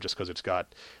bucks for just because it's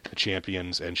got the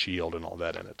Champions and S.H.I.E.L.D. and all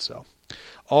that in it. So,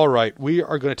 all right, we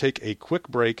are going to take a quick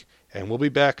break, and we'll be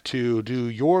back to do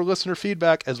your listener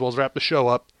feedback as well as wrap the show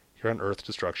up here on Earth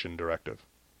Destruction Directive.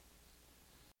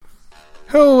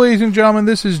 Hello, ladies and gentlemen,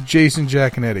 this is Jason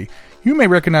Giaconetti. You may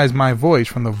recognize my voice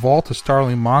from the Vault of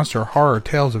Starling Monster Horror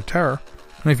Tales of Terror,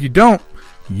 and if you don't,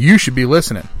 you should be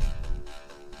listening.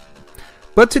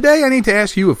 But today I need to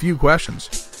ask you a few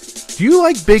questions. Do you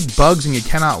like big bugs and you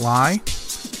cannot lie?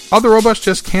 Other robots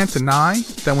just can't deny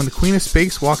that when the Queen of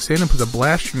Space walks in and puts a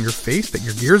blast in your face that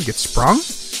your gears get sprung?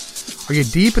 Are you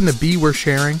deep in the bee we're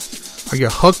sharing? Are you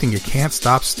hooked and you can't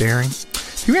stop staring?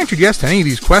 If you answered yes to any of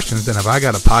these questions, then have I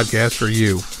got a podcast for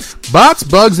you. Bots,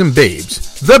 Bugs, and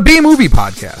Babes, the B-Movie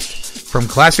Podcast. From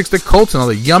classics to cults and all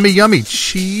the yummy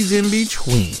cheese in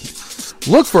between.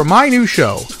 Look for my new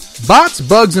show, Bots,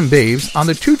 Bugs, and Babes, on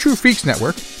the Two True Freaks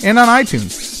Network and on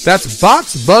iTunes. That's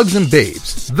Bots, Bugs, and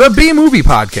Babes, the B-Movie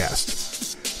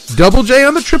Podcast. Double J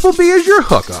on the Triple B is your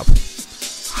hookup.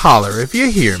 Holler if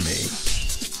you hear me.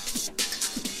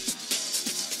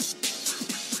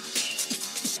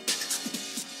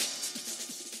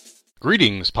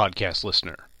 Greetings, podcast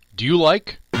listener. Do you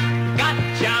like...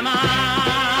 Gotcha,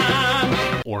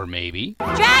 Mom! Or maybe...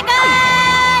 Dragon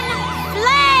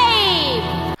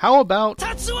Flame! How about...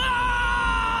 Tatsuo!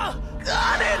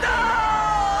 Ganeda!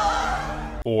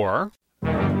 Or...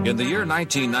 In the year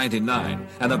 1999,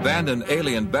 an abandoned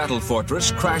alien battle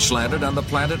fortress crash-landed on the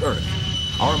planet Earth.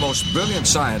 Our most brilliant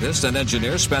scientists and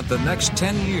engineers spent the next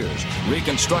 10 years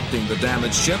reconstructing the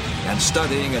damaged ship and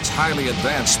studying its highly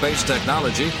advanced space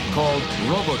technology called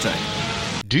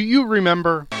Robotech. Do you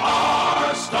remember...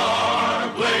 Our Star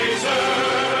Blazers!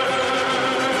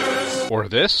 Or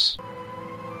this?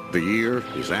 The year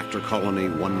is after Colony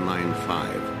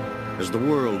 195. As the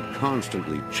world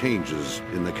constantly changes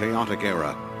in the chaotic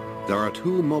era, there are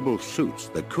two mobile suits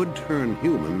that could turn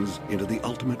humans into the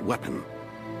ultimate weapon.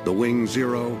 The Wing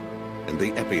Zero and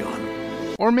the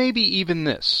Epion. Or maybe even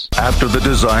this. After the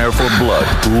desire for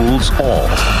blood rules all,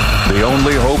 the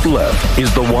only hope left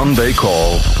is the one they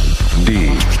call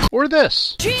D. Or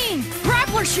this. Gene,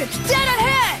 grappler ship's dead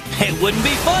ahead! It wouldn't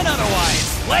be fun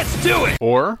otherwise. Let's do it!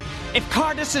 Or... If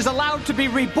Cardus is allowed to be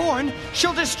reborn,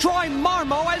 she'll destroy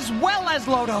Marmo as well as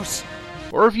Lodos.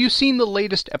 Or have you seen the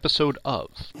latest episode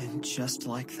of... And just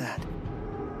like that,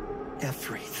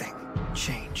 everything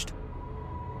changed.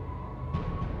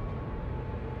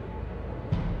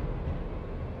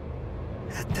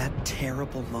 At that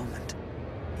terrible moment,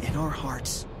 in our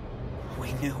hearts,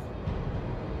 we knew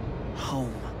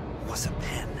home was a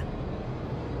pen.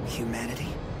 Humanity,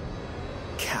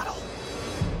 cattle.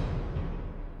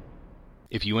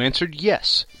 If you answered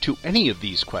yes to any of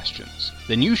these questions,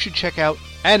 then you should check out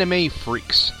Anime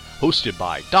Freaks, hosted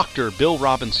by Dr. Bill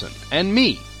Robinson and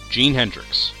me, Gene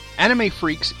Hendricks. Anime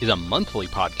Freaks is a monthly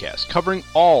podcast covering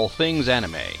all things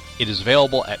anime. It is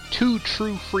available at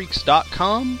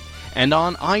twotruefreaks.com and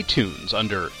on iTunes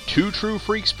under Two True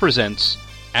Freaks Presents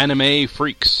Anime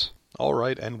Freaks.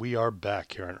 Alright, and we are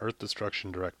back here on Earth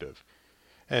Destruction Directive.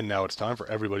 And now it's time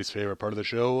for everybody's favorite part of the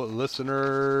show,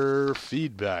 listener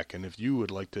feedback. And if you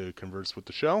would like to converse with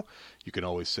the show, you can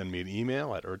always send me an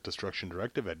email at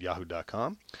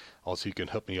earthdestructiondirective@yahoo.com. Also, you can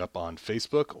hook me up on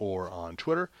Facebook or on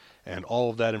Twitter, and all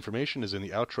of that information is in the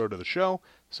outro to the show,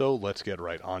 so let's get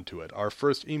right onto it. Our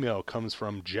first email comes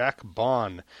from Jack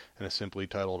Bond, and is simply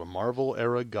titled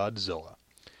Marvel-Era Godzilla.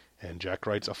 And Jack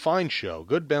writes, a fine show,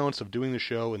 good balance of doing the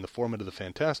show in the format of the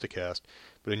Fantasticast,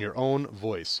 but in your own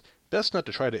voice. Best not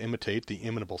to try to imitate the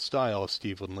inimitable style of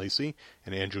Stephen Lacey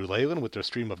and Andrew Leyland with their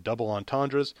stream of double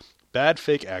entendres, bad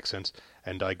fake accents,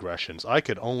 and digressions. I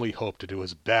could only hope to do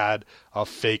as bad a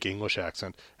fake English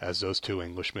accent as those two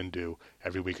Englishmen do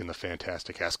every week in the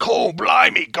Fantasticast. Cool,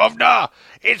 blimey, governor!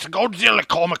 It's a Godzilla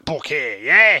comic book here,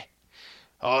 yeah?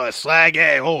 Oh, the slag,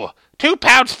 yeah, oh,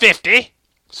 £2.50.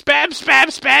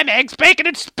 Spam, eggs, bacon,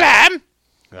 and spam!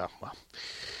 Yeah, well.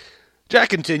 Jack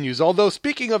continues, although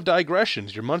speaking of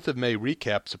digressions, your month of May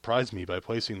recap surprised me by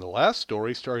placing the last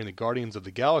story starring the Guardians of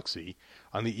the Galaxy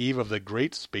on the eve of the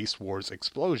Great Space Wars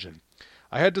explosion.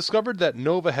 I had discovered that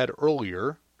Nova had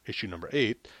earlier, issue number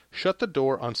 8, shut the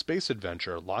door on Space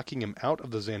Adventure, locking him out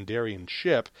of the Xandarian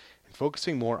ship and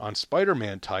focusing more on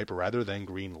Spider-Man type rather than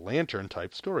Green Lantern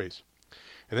type stories.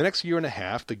 In the next year and a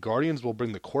half, the Guardians will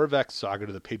bring the Korvac saga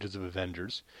to the pages of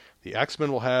Avengers, the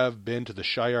X-Men will have been to the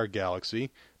Shi'ar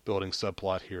Galaxy, building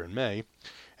subplot here in May,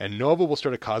 and Nova will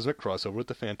start a cosmic crossover with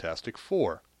the Fantastic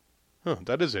Four. Huh,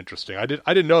 that is interesting. I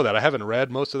didn't know that. I haven't read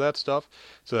most of that stuff,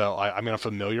 so I'm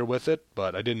familiar with it,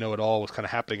 but I didn't know it all was kind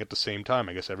of happening at the same time.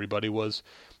 I guess everybody was,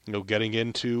 getting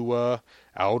into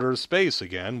outer space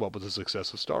again. What with the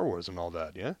success of Star Wars and all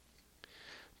that, yeah?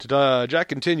 Jack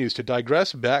continues to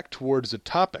digress back towards the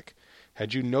topic.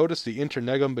 Had you noticed the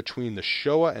internegum between the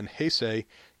Showa and Heisei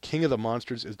King of the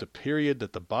Monsters is the period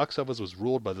that the box office was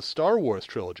ruled by the Star Wars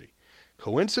trilogy?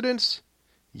 Coincidence?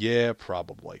 Yeah,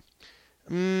 probably.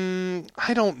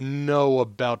 I don't know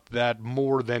about that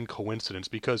more than coincidence,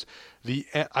 because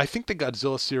I think the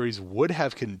Godzilla series would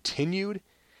have continued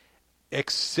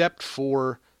except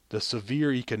for the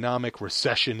severe economic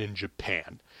recession in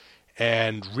Japan.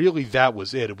 And really that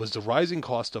was it. It was the rising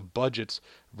cost of budgets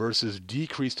versus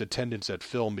decreased attendance at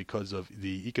film because of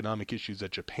the economic issues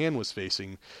that Japan was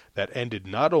facing that ended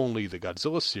not only the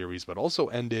Godzilla series, but also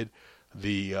ended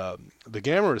the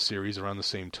Gamera series around the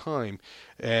same time.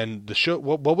 And the show,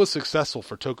 what was successful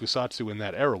for Tokusatsu in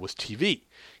that era was TV,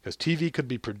 because TV could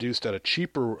be produced at a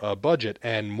cheaper budget,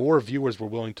 and more viewers were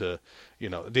willing to, they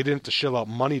didn't have to shell out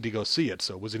money to go see it.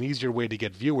 So it was an easier way to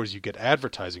get viewers. You get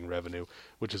advertising revenue,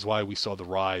 which is why we saw the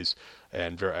rise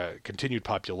and continued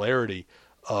popularity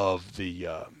of the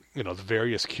the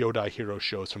various Kyodai hero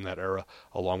shows from that era,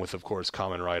 along with, of course,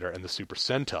 Kamen Rider and the Super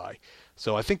Sentai.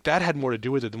 So I think that had more to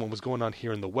do with it than what was going on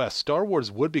here in the West. Star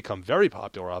Wars would become very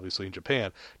popular, obviously, in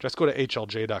Japan. Just go to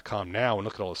HLJ.com now and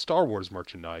look at all the Star Wars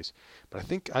merchandise. But I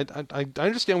think I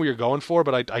understand what you're going for,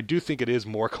 but I do think it is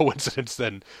more coincidence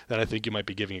than I think you might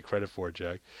be giving it credit for,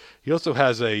 Jack. He also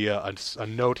has a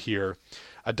note here.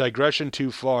 A digression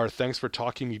too far. Thanks for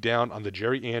talking me down on the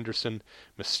Jerry Anderson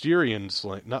Mysteron's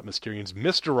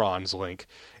link.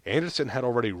 Anderson had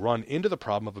already run into the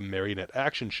problem of a marionette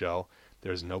action show.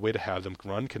 There's no way to have them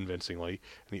run convincingly,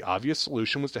 and the obvious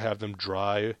solution was to have them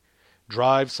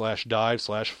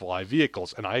drive/dive/fly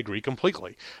vehicles. And I agree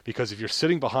completely, because if you're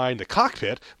sitting behind the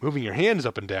cockpit, moving your hands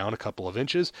up and down a couple of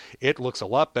inches, it looks a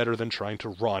lot better than trying to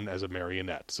run as a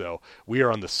marionette. So we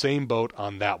are on the same boat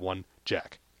on that one,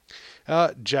 Jack.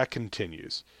 Jack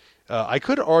continues. I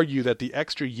could argue that the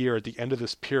extra year at the end of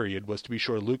this period was to be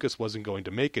sure Lucas wasn't going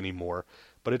to make any more,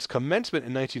 but its commencement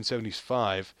in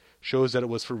 1975 shows that it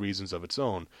was for reasons of its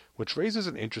own, which raises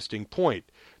an interesting point.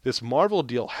 This Marvel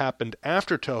deal happened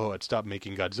after Toho had stopped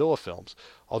making Godzilla films,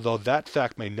 although that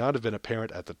fact may not have been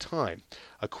apparent at the time.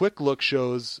 A quick look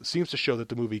seems to show that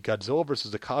the movie Godzilla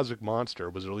vs. the Cosmic Monster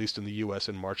was released in the U.S.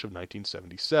 in March of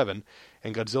 1977,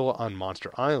 and Godzilla on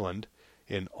Monster Island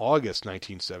in August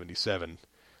 1977.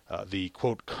 the,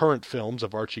 quote, current films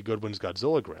of Archie Goodwin's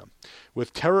Godzillagram,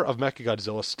 with Terror of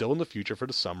Mechagodzilla still in the future for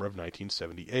the summer of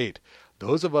 1978.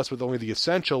 Those of us with only the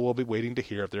essential will be waiting to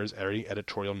hear if there's any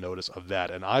editorial notice of that,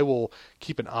 and I will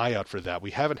keep an eye out for that.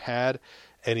 We haven't had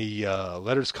any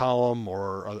letters column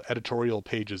or editorial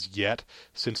pages yet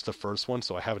since the first one,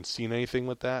 so I haven't seen anything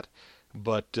with that.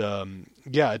 But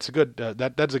yeah, it's a good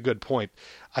that's a good point.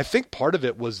 I think part of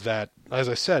it was that, as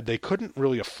I said, they couldn't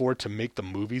really afford to make the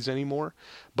movies anymore,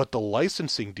 but the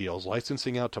licensing deals,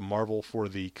 licensing out to Marvel for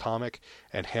the comic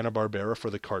and Hanna-Barbera for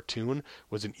the cartoon,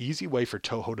 was an easy way for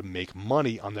Toho to make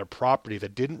money on their property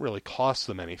that didn't really cost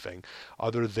them anything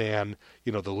other than,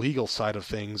 you know, the legal side of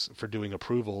things for doing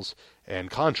approvals and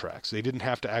contracts. They didn't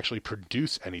have to actually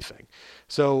produce anything.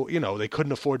 So, you know, they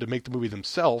couldn't afford to make the movie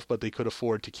themselves, but they could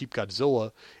afford to keep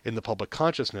Godzilla in the public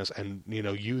consciousness and, you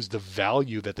know, use the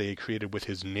value that they had created with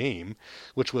his name,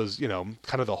 which was, you know,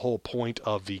 kind of the whole point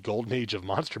of the golden age of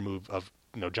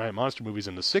giant monster movies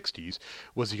in the 60s,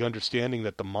 was the understanding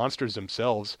that the monsters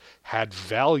themselves had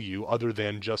value other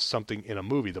than just something in a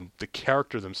movie. The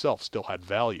character themselves still had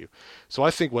value. So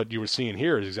I think what you were seeing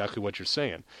here is exactly what you're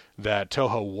saying, that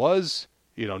Toho was,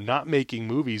 you know, not making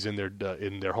movies in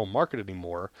their home market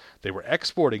anymore. They were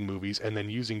exporting movies and then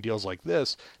using deals like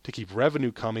this to keep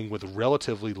revenue coming with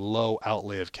relatively low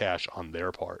outlay of cash on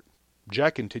their part.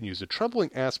 Jack continues, the troubling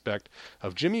aspect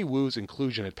of Jimmy Woo's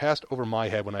inclusion had passed over my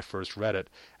head when I first read it,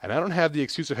 and I don't have the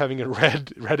excuse of having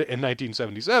read it in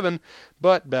 1977,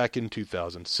 but back in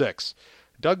 2006.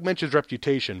 Doug mentions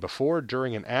Reputation before,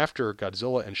 during, and after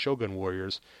Godzilla and Shogun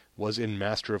Warriors was in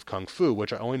Master of Kung Fu,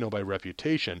 which I only know by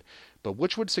reputation, but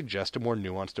which would suggest a more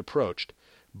nuanced approach.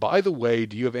 By the way,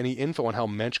 do you have any info on how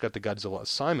Mensch got the Godzilla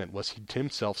assignment? Was he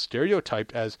himself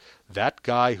stereotyped as that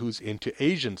guy who's into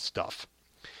Asian stuff?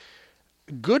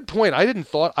 Good point. I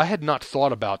had not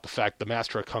thought about the fact the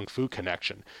Master of Kung Fu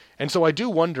connection. And so I do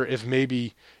wonder if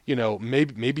maybe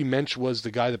Mensch was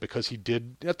the guy that, because he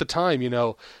did, at the time, you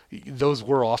know, those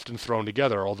were often thrown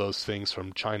together. All those things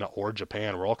from China or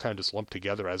Japan were all kind of just lumped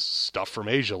together as stuff from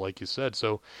Asia, like you said.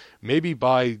 So maybe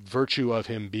by virtue of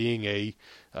him being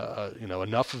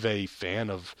enough of a fan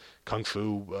of Kung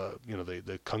Fu,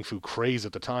 the Kung Fu craze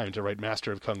at the time, to write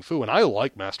Master of Kung Fu. And I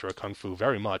like Master of Kung Fu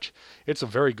very much. It's a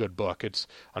very good book. It's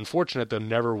unfortunate there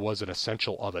never was an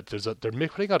essential of it. They're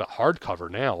putting out a hardcover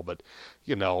now, but,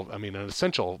 you know, I mean, an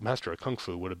essential Master of Kung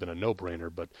Fu would have been a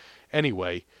no-brainer. But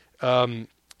anyway,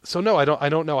 so no, I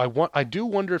don't know. I do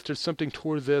wonder if there's something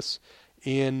toward this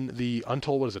in the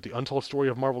Untold Story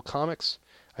of Marvel Comics.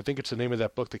 I think it's the name of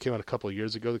that book that came out a couple of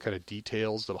years ago that kind of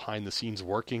details the behind-the-scenes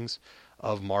workings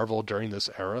of Marvel during this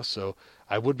era. So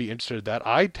I would be interested in that.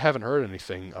 I haven't heard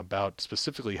anything about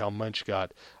specifically how Munch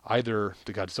got either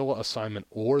the Godzilla assignment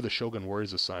or the Shogun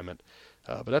Warriors assignment.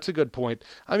 But that's a good point.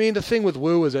 I mean, the thing with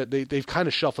Wu is that they've kind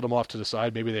of shuffled him off to the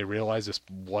side. Maybe they realize this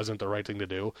wasn't the right thing to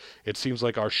do. It seems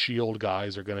like our S.H.I.E.L.D.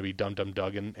 guys are going to be Dum Dum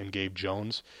Dugan and Gabe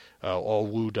Jones. All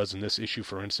Wu does in this issue,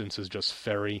 for instance, is just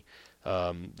ferry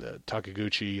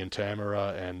Takaguchi and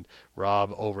Tamura and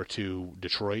Rob over to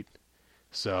Detroit.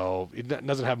 So it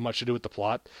doesn't have much to do with the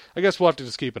plot. I guess we'll have to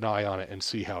just keep an eye on it and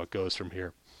see how it goes from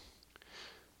here.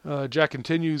 Jack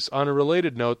continues, on a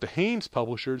related note, the Haynes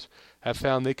publishers have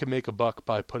found they can make a buck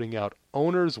by putting out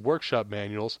owner's workshop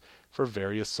manuals for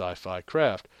various sci-fi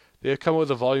craft. They have come up with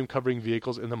a volume covering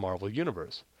vehicles in the Marvel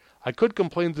Universe. I could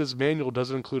complain that this manual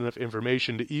doesn't include enough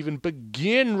information to even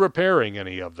begin repairing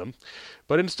any of them,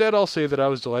 but instead I'll say that I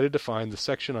was delighted to find the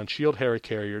section on S.H.I.E.L.D.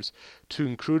 helicarriers to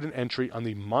include an entry on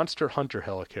the Monster Hunter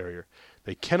helicarrier.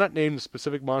 They cannot name the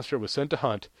specific monster it was sent to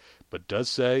hunt, but does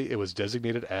say it was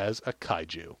designated as a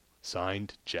kaiju.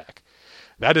 Signed, Jack.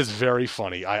 That is very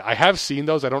funny. I have seen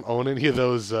those. I don't own any of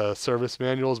those service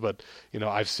manuals, but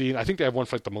I think they have one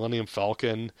for like the Millennium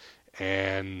Falcon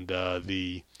and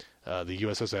the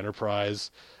USS Enterprise.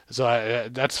 So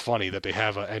that's funny that they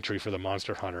have an entry for the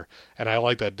Monster Hunter, and I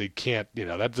like that they can't.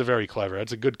 That's very clever.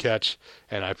 That's a good catch,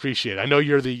 and I appreciate it. I know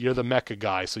you're the mecha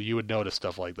guy, so you would notice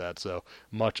stuff like that. So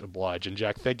much obliged. And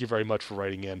Jack, thank you very much for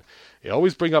writing in. You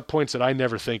always bring up points that I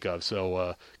never think of.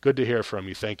 So good to hear from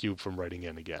you. Thank you for writing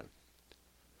in again.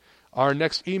 Our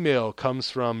next email comes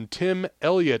from Tim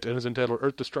Elliott and is entitled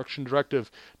Earth Destruction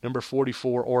Directive number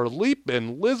 44, or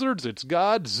Leapin' Lizards, It's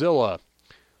Godzilla.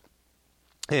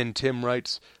 And Tim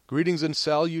writes, greetings and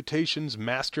salutations,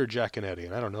 Master Giaconetti.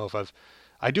 And I don't know if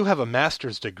I do have a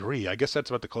master's degree. I guess that's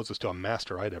about the closest to a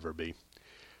master I'd ever be.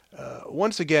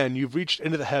 Once again, you've reached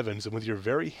into the heavens and with your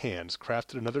very hands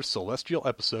crafted another celestial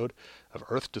episode of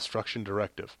Earth Destruction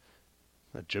Directive.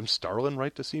 Jim Starlin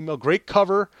write this email? Great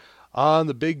cover on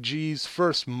the Big G's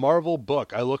first Marvel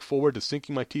book. I look forward to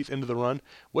sinking my teeth into the run,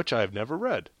 which I have never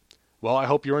read. Well, I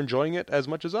hope you're enjoying it as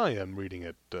much as I am reading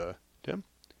it, Tim.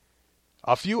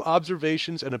 A few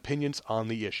observations and opinions on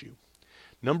the issue.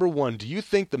 Number 1, do you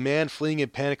think the man fleeing in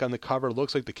panic on the cover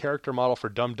looks like the character model for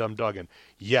Dum Dum Dugan?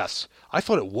 Yes. I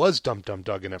thought it was Dum Dum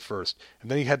Dugan at first,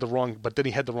 and then he had the wrong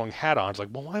hat on. It's like,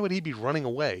 well, why would he be running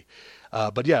away?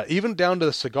 But yeah, even down to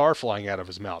the cigar flying out of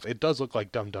his mouth, it does look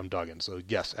like Dum Dum Dugan. So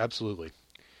yes, absolutely.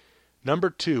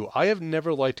 Number 2, I have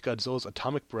never liked Godzilla's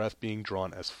atomic breath being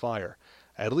drawn as fire.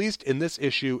 At least in this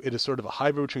issue, it is sort of a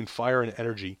hybrid between fire and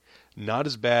energy, not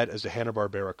as bad as the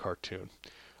Hanna-Barbera cartoon.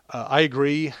 I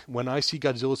agree. When I see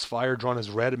Godzilla's fire drawn as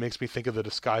red, it makes me think of the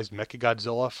disguised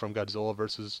Mechagodzilla from Godzilla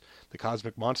vs. the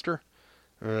Cosmic Monster.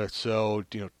 So,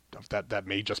 that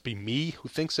may just be me who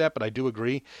thinks that, but I do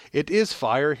agree. It is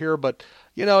fire here, but,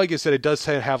 like I said, it does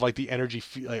have like the energy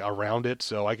around it,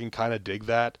 so I can kind of dig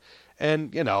that.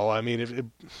 And, I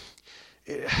mean,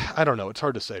 I don't know. It's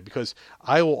hard to say, because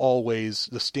I will always,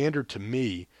 the standard to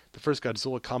me, the first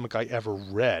Godzilla comic I ever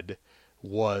read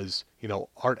was,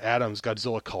 Art Adams'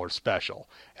 Godzilla Color Special.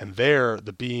 And there,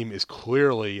 the beam is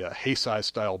clearly a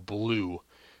Heisei-style blue.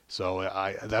 So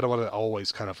that I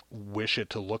always kind of wish it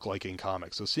to look like in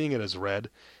comics. So seeing it as red,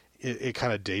 it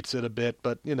kind of dates it a bit.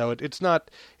 But, it's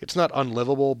not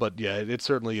unlivable, but yeah, it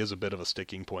certainly is a bit of a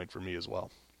sticking point for me as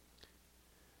well.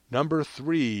 Number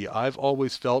 3, I've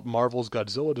always felt Marvel's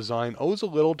Godzilla design owes a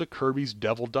little to Kirby's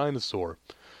Devil Dinosaur.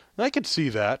 And I could see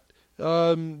that.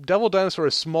 Devil Dinosaur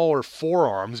has smaller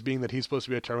forearms, being that he's supposed to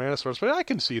be a Tyrannosaurus, but I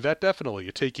can see that, definitely.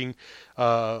 You're taking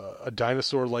a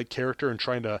dinosaur-like character and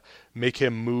trying to make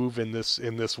him move in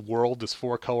this world, this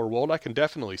 4-color world. I can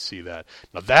definitely see that.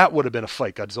 Now, that would have been a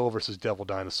fight, Godzilla versus Devil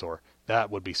Dinosaur.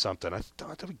 That would be something.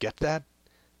 Did we get that?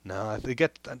 No, I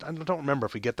don't remember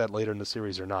if we get that later in the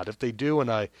series or not. If they do,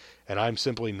 and I'm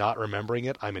simply not remembering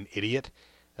it, I'm an idiot.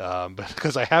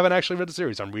 Because I haven't actually read the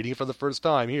series. I'm reading it for the first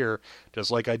time here, just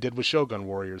like I did with Shogun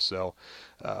Warriors. So,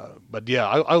 but yeah,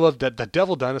 I love that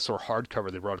Devil Dinosaur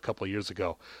hardcover they brought a couple of years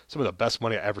ago. Some of the best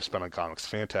money I ever spent on comics.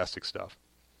 Fantastic stuff.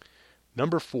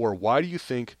 Number 4, why do you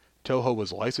think Toho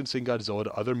was licensing Godzilla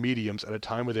to other mediums at a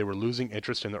time where they were losing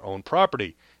interest in their own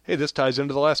property? Hey, this ties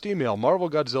into the last email. Marvel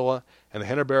Godzilla and the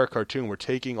Hanna-Barbera cartoon were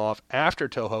taking off after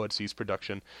Toho had ceased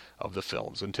production of the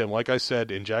films. And Tim, like I said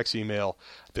in Jack's email,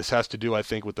 this has to do, I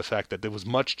think, with the fact that it was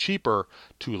much cheaper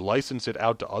to license it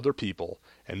out to other people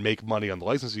and make money on the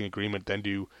licensing agreement than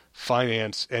to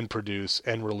finance and produce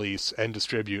and release and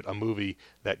distribute a movie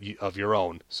of your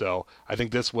own. So I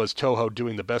think this was Toho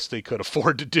doing the best they could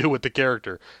afford to do with the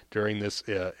character during this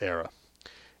era.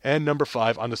 And number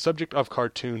 5, on the subject of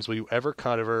cartoons, will you ever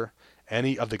cover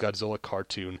any of the Godzilla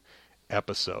cartoon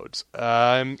episodes?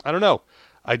 I don't know.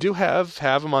 I do have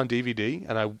them on DVD,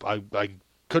 and I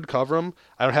could cover them.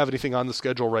 I don't have anything on the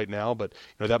schedule right now, but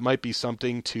that might be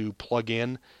something to plug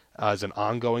in as an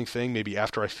ongoing thing, maybe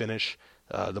after I finish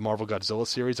the Marvel Godzilla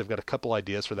series. I've got a couple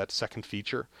ideas for that second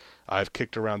feature. I've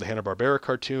kicked around the Hanna-Barbera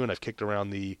cartoon. I've kicked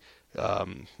around the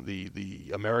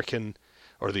American,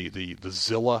 or the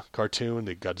Zilla cartoon,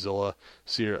 the Godzilla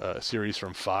series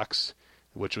from Fox,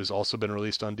 which has also been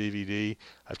released on DVD.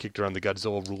 I've kicked around the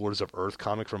Godzilla Rulers of Earth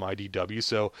comic from IDW,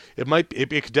 so it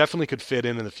definitely could fit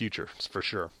in the future, for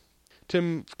sure.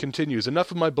 Tim continues, enough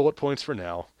of my bullet points for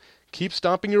now. Keep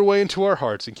stomping your way into our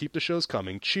hearts and keep the shows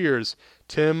coming. Cheers,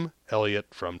 Tim Elliott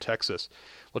from Texas.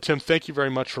 Well, Tim, thank you very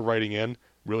much for writing in.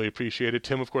 Really appreciate it.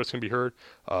 Tim, of course, can be heard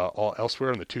all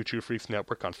elsewhere on the Two True Freaks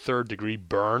Network on Third Degree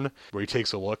Burn, where he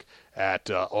takes a look at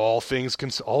all things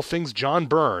John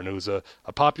Byrne, who's a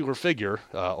popular figure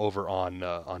over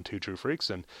on Two True Freaks,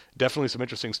 and definitely some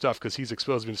interesting stuff because he's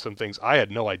exposed me to some things I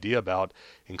had no idea about,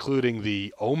 including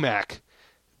the OMAC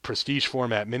prestige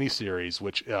format miniseries,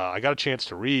 which I got a chance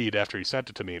to read after he sent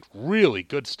it to me. Really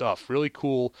good stuff, really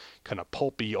cool, kind of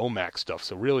pulpy OMAC stuff,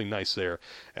 so really nice there.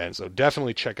 And so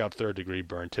definitely check out Third Degree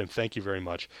Burn. Tim, thank you very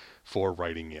much for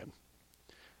writing in.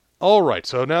 All right,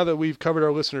 so now that we've covered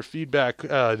our listener feedback,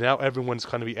 now everyone's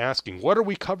going to be asking, what are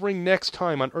we covering next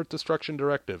time on Earth Destruction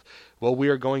Directive? Well, we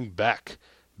are going back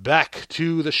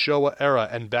to the Showa era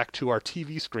and back to our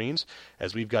TV screens,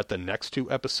 as we've got the next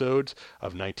 2 episodes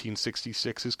of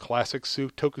 1966's classic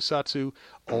tokusatsu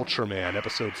Ultraman.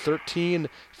 Episode 13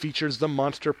 features the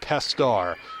monster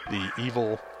Pestar, the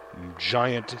evil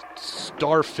giant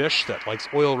starfish that likes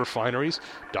oil refineries.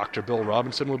 Dr. Bill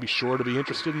Robinson will be sure to be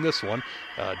interested in this one,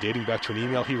 dating back to an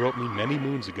email he wrote me many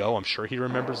moons ago. I'm sure he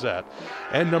remembers that.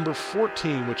 And number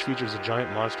 14, which features a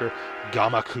giant monster,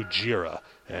 Gamakujira.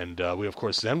 And we, of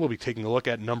course, then will be taking a look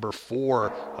at number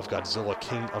 4 of Godzilla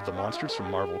King of the Monsters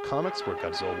from Marvel Comics, where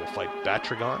Godzilla will fight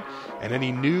Batragon. And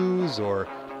any news or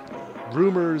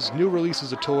rumors, new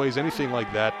releases of toys, anything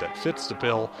like that fits the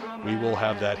bill, we will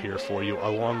have that here for you,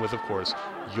 along with, of course,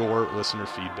 your listener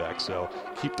feedback. So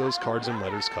keep those cards and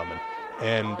letters coming.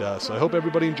 And so I hope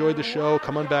everybody enjoyed the show.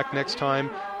 Come on back next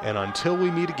time. And until we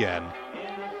meet again,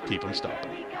 keep them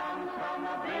stomping.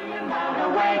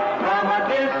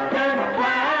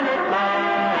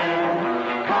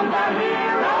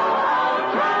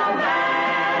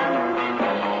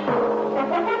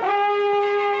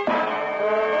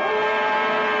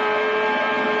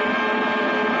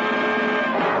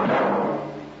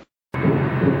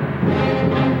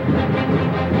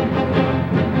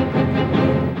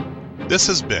 This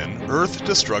has been Earth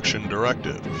Destruction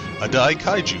Directive, a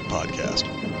Daikaiju podcast,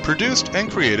 produced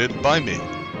and created by me,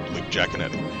 Luke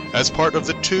Giaconetti, as part of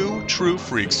the Two True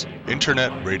Freaks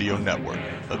Internet Radio Network,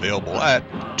 available at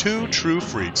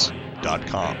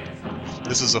twotruefreaks.com.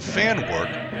 This is a fan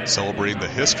work celebrating the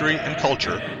history and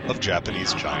culture of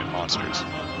Japanese giant monsters.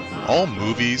 All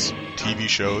movies, TV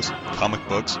shows, comic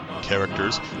books,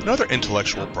 characters, and other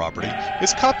intellectual property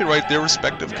is copyright their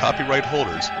respective copyright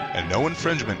holders, and no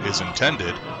infringement is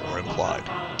intended or implied.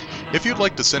 If you'd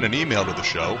like to send an email to the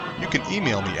show, you can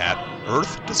email me at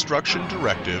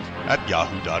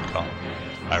earthdestructiondirective@yahoo.com.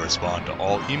 I respond to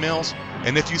all emails,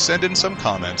 and if you send in some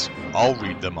comments, I'll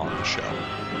read them on the show.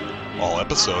 All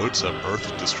episodes of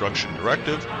Earth Destruction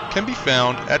Directive can be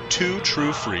found at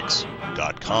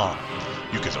twotruefreaks.com.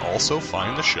 You can also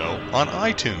find the show on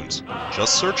iTunes.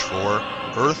 Just search for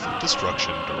Earth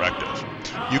Destruction Directive.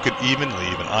 You can even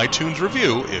leave an iTunes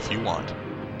review if you want.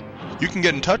 You can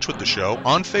get in touch with the show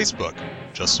on Facebook.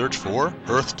 Just search for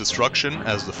Earth Destruction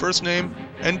as the first name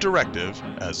and Directive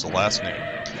as the last name.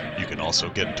 You can also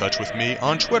get in touch with me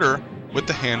on Twitter with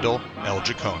the handle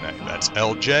LJacone. That's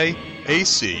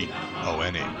LJACONE.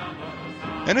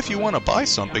 And if you want to buy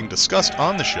something discussed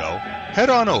on the show, head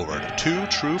on over to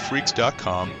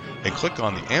twotruefreaks.com and click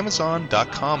on the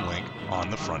Amazon.com link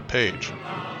on the front page.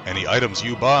 Any items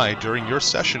you buy during your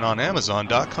session on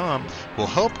Amazon.com will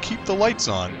help keep the lights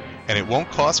on, and it won't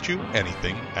cost you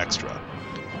anything extra.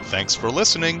 Thanks for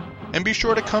listening, and be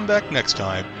sure to come back next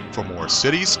time for more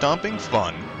city-stomping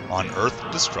fun on Earth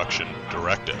Destruction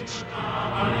Directive.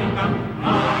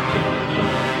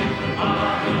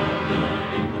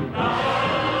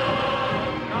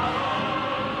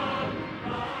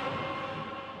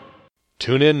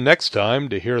 Tune in next time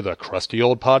to hear the crusty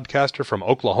old podcaster from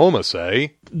Oklahoma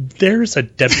say, "There's a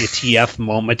WTF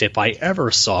moment if I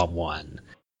ever saw one."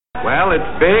 Well,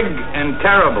 it's big and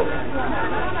terrible.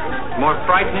 More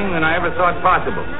frightening than I ever thought possible.